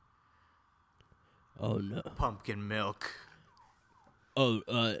 Oh, no. Pumpkin milk. Oh,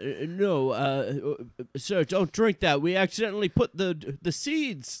 no, sir, don't drink that. We accidentally put the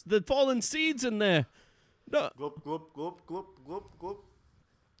seeds, the fallen seeds in there. No. Glop, glop, glop, glop, glop, glop.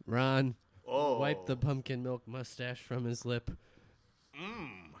 Ron Oh. wiped the pumpkin milk mustache from his lip.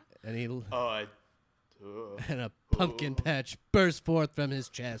 And he and a pumpkin patch burst forth from his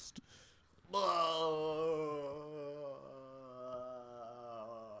chest.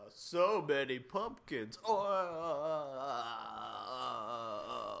 so many pumpkins.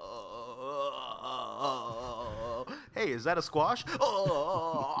 Hey, is that a squash?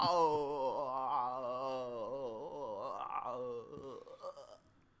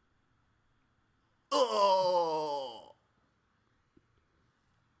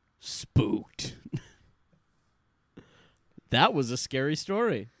 Spooked. That was a scary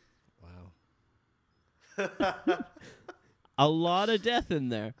story. Wow. A lot of death in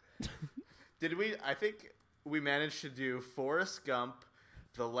there. Did we? I think we managed to do Forrest Gump,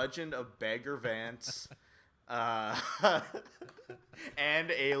 The Legend of Bagger Vance, and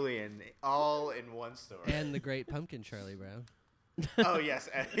Alien, all in one story. And the Great Pumpkin, Charlie Brown. Oh yes,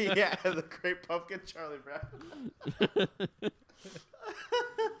 yeah, the Great Pumpkin, Charlie Brown.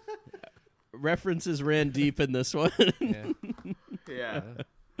 References ran deep in this one. Yeah.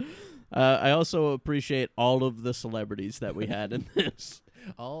 I also appreciate all of the celebrities that we had in this.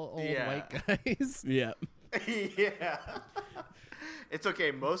 All old Yeah. white guys. Yeah. Yeah. It's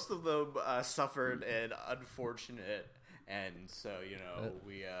okay. Most of them suffered an unfortunate end, so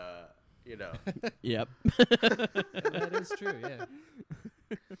we Yep. That is true, yeah.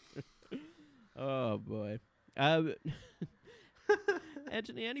 Oh boy. Antony,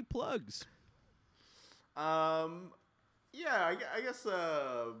 any plugs? Yeah, I guess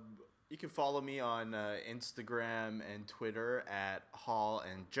you can follow me on Instagram and Twitter at Hall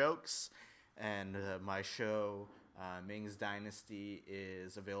and Jokes, and my show Ming's Dynasty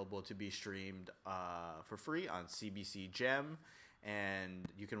is available to be streamed for free on CBC Gem, and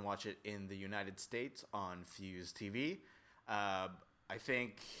you can watch it in the United States on Fuse TV. I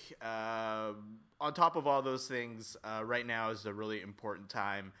think on top of all those things, right now is a really important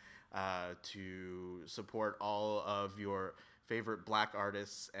time to support all of your favorite Black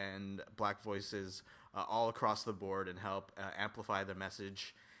artists and Black voices all across the board and help amplify the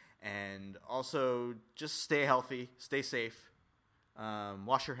message. And also just stay healthy, stay safe,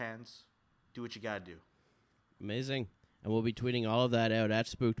 wash your hands, do what you gotta do. Amazing. And we'll be tweeting all of that out at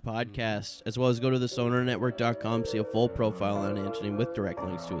Spooked Podcast, as well as go to thesonarnetwork.com, see a full profile on Antony with direct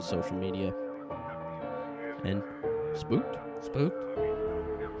links to his social media. And Spooked? Spooked?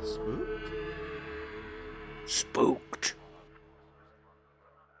 Spooked? Spooked.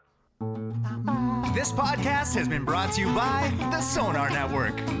 This podcast has been brought to you by the Sonar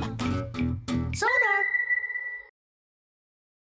Network. Sonar!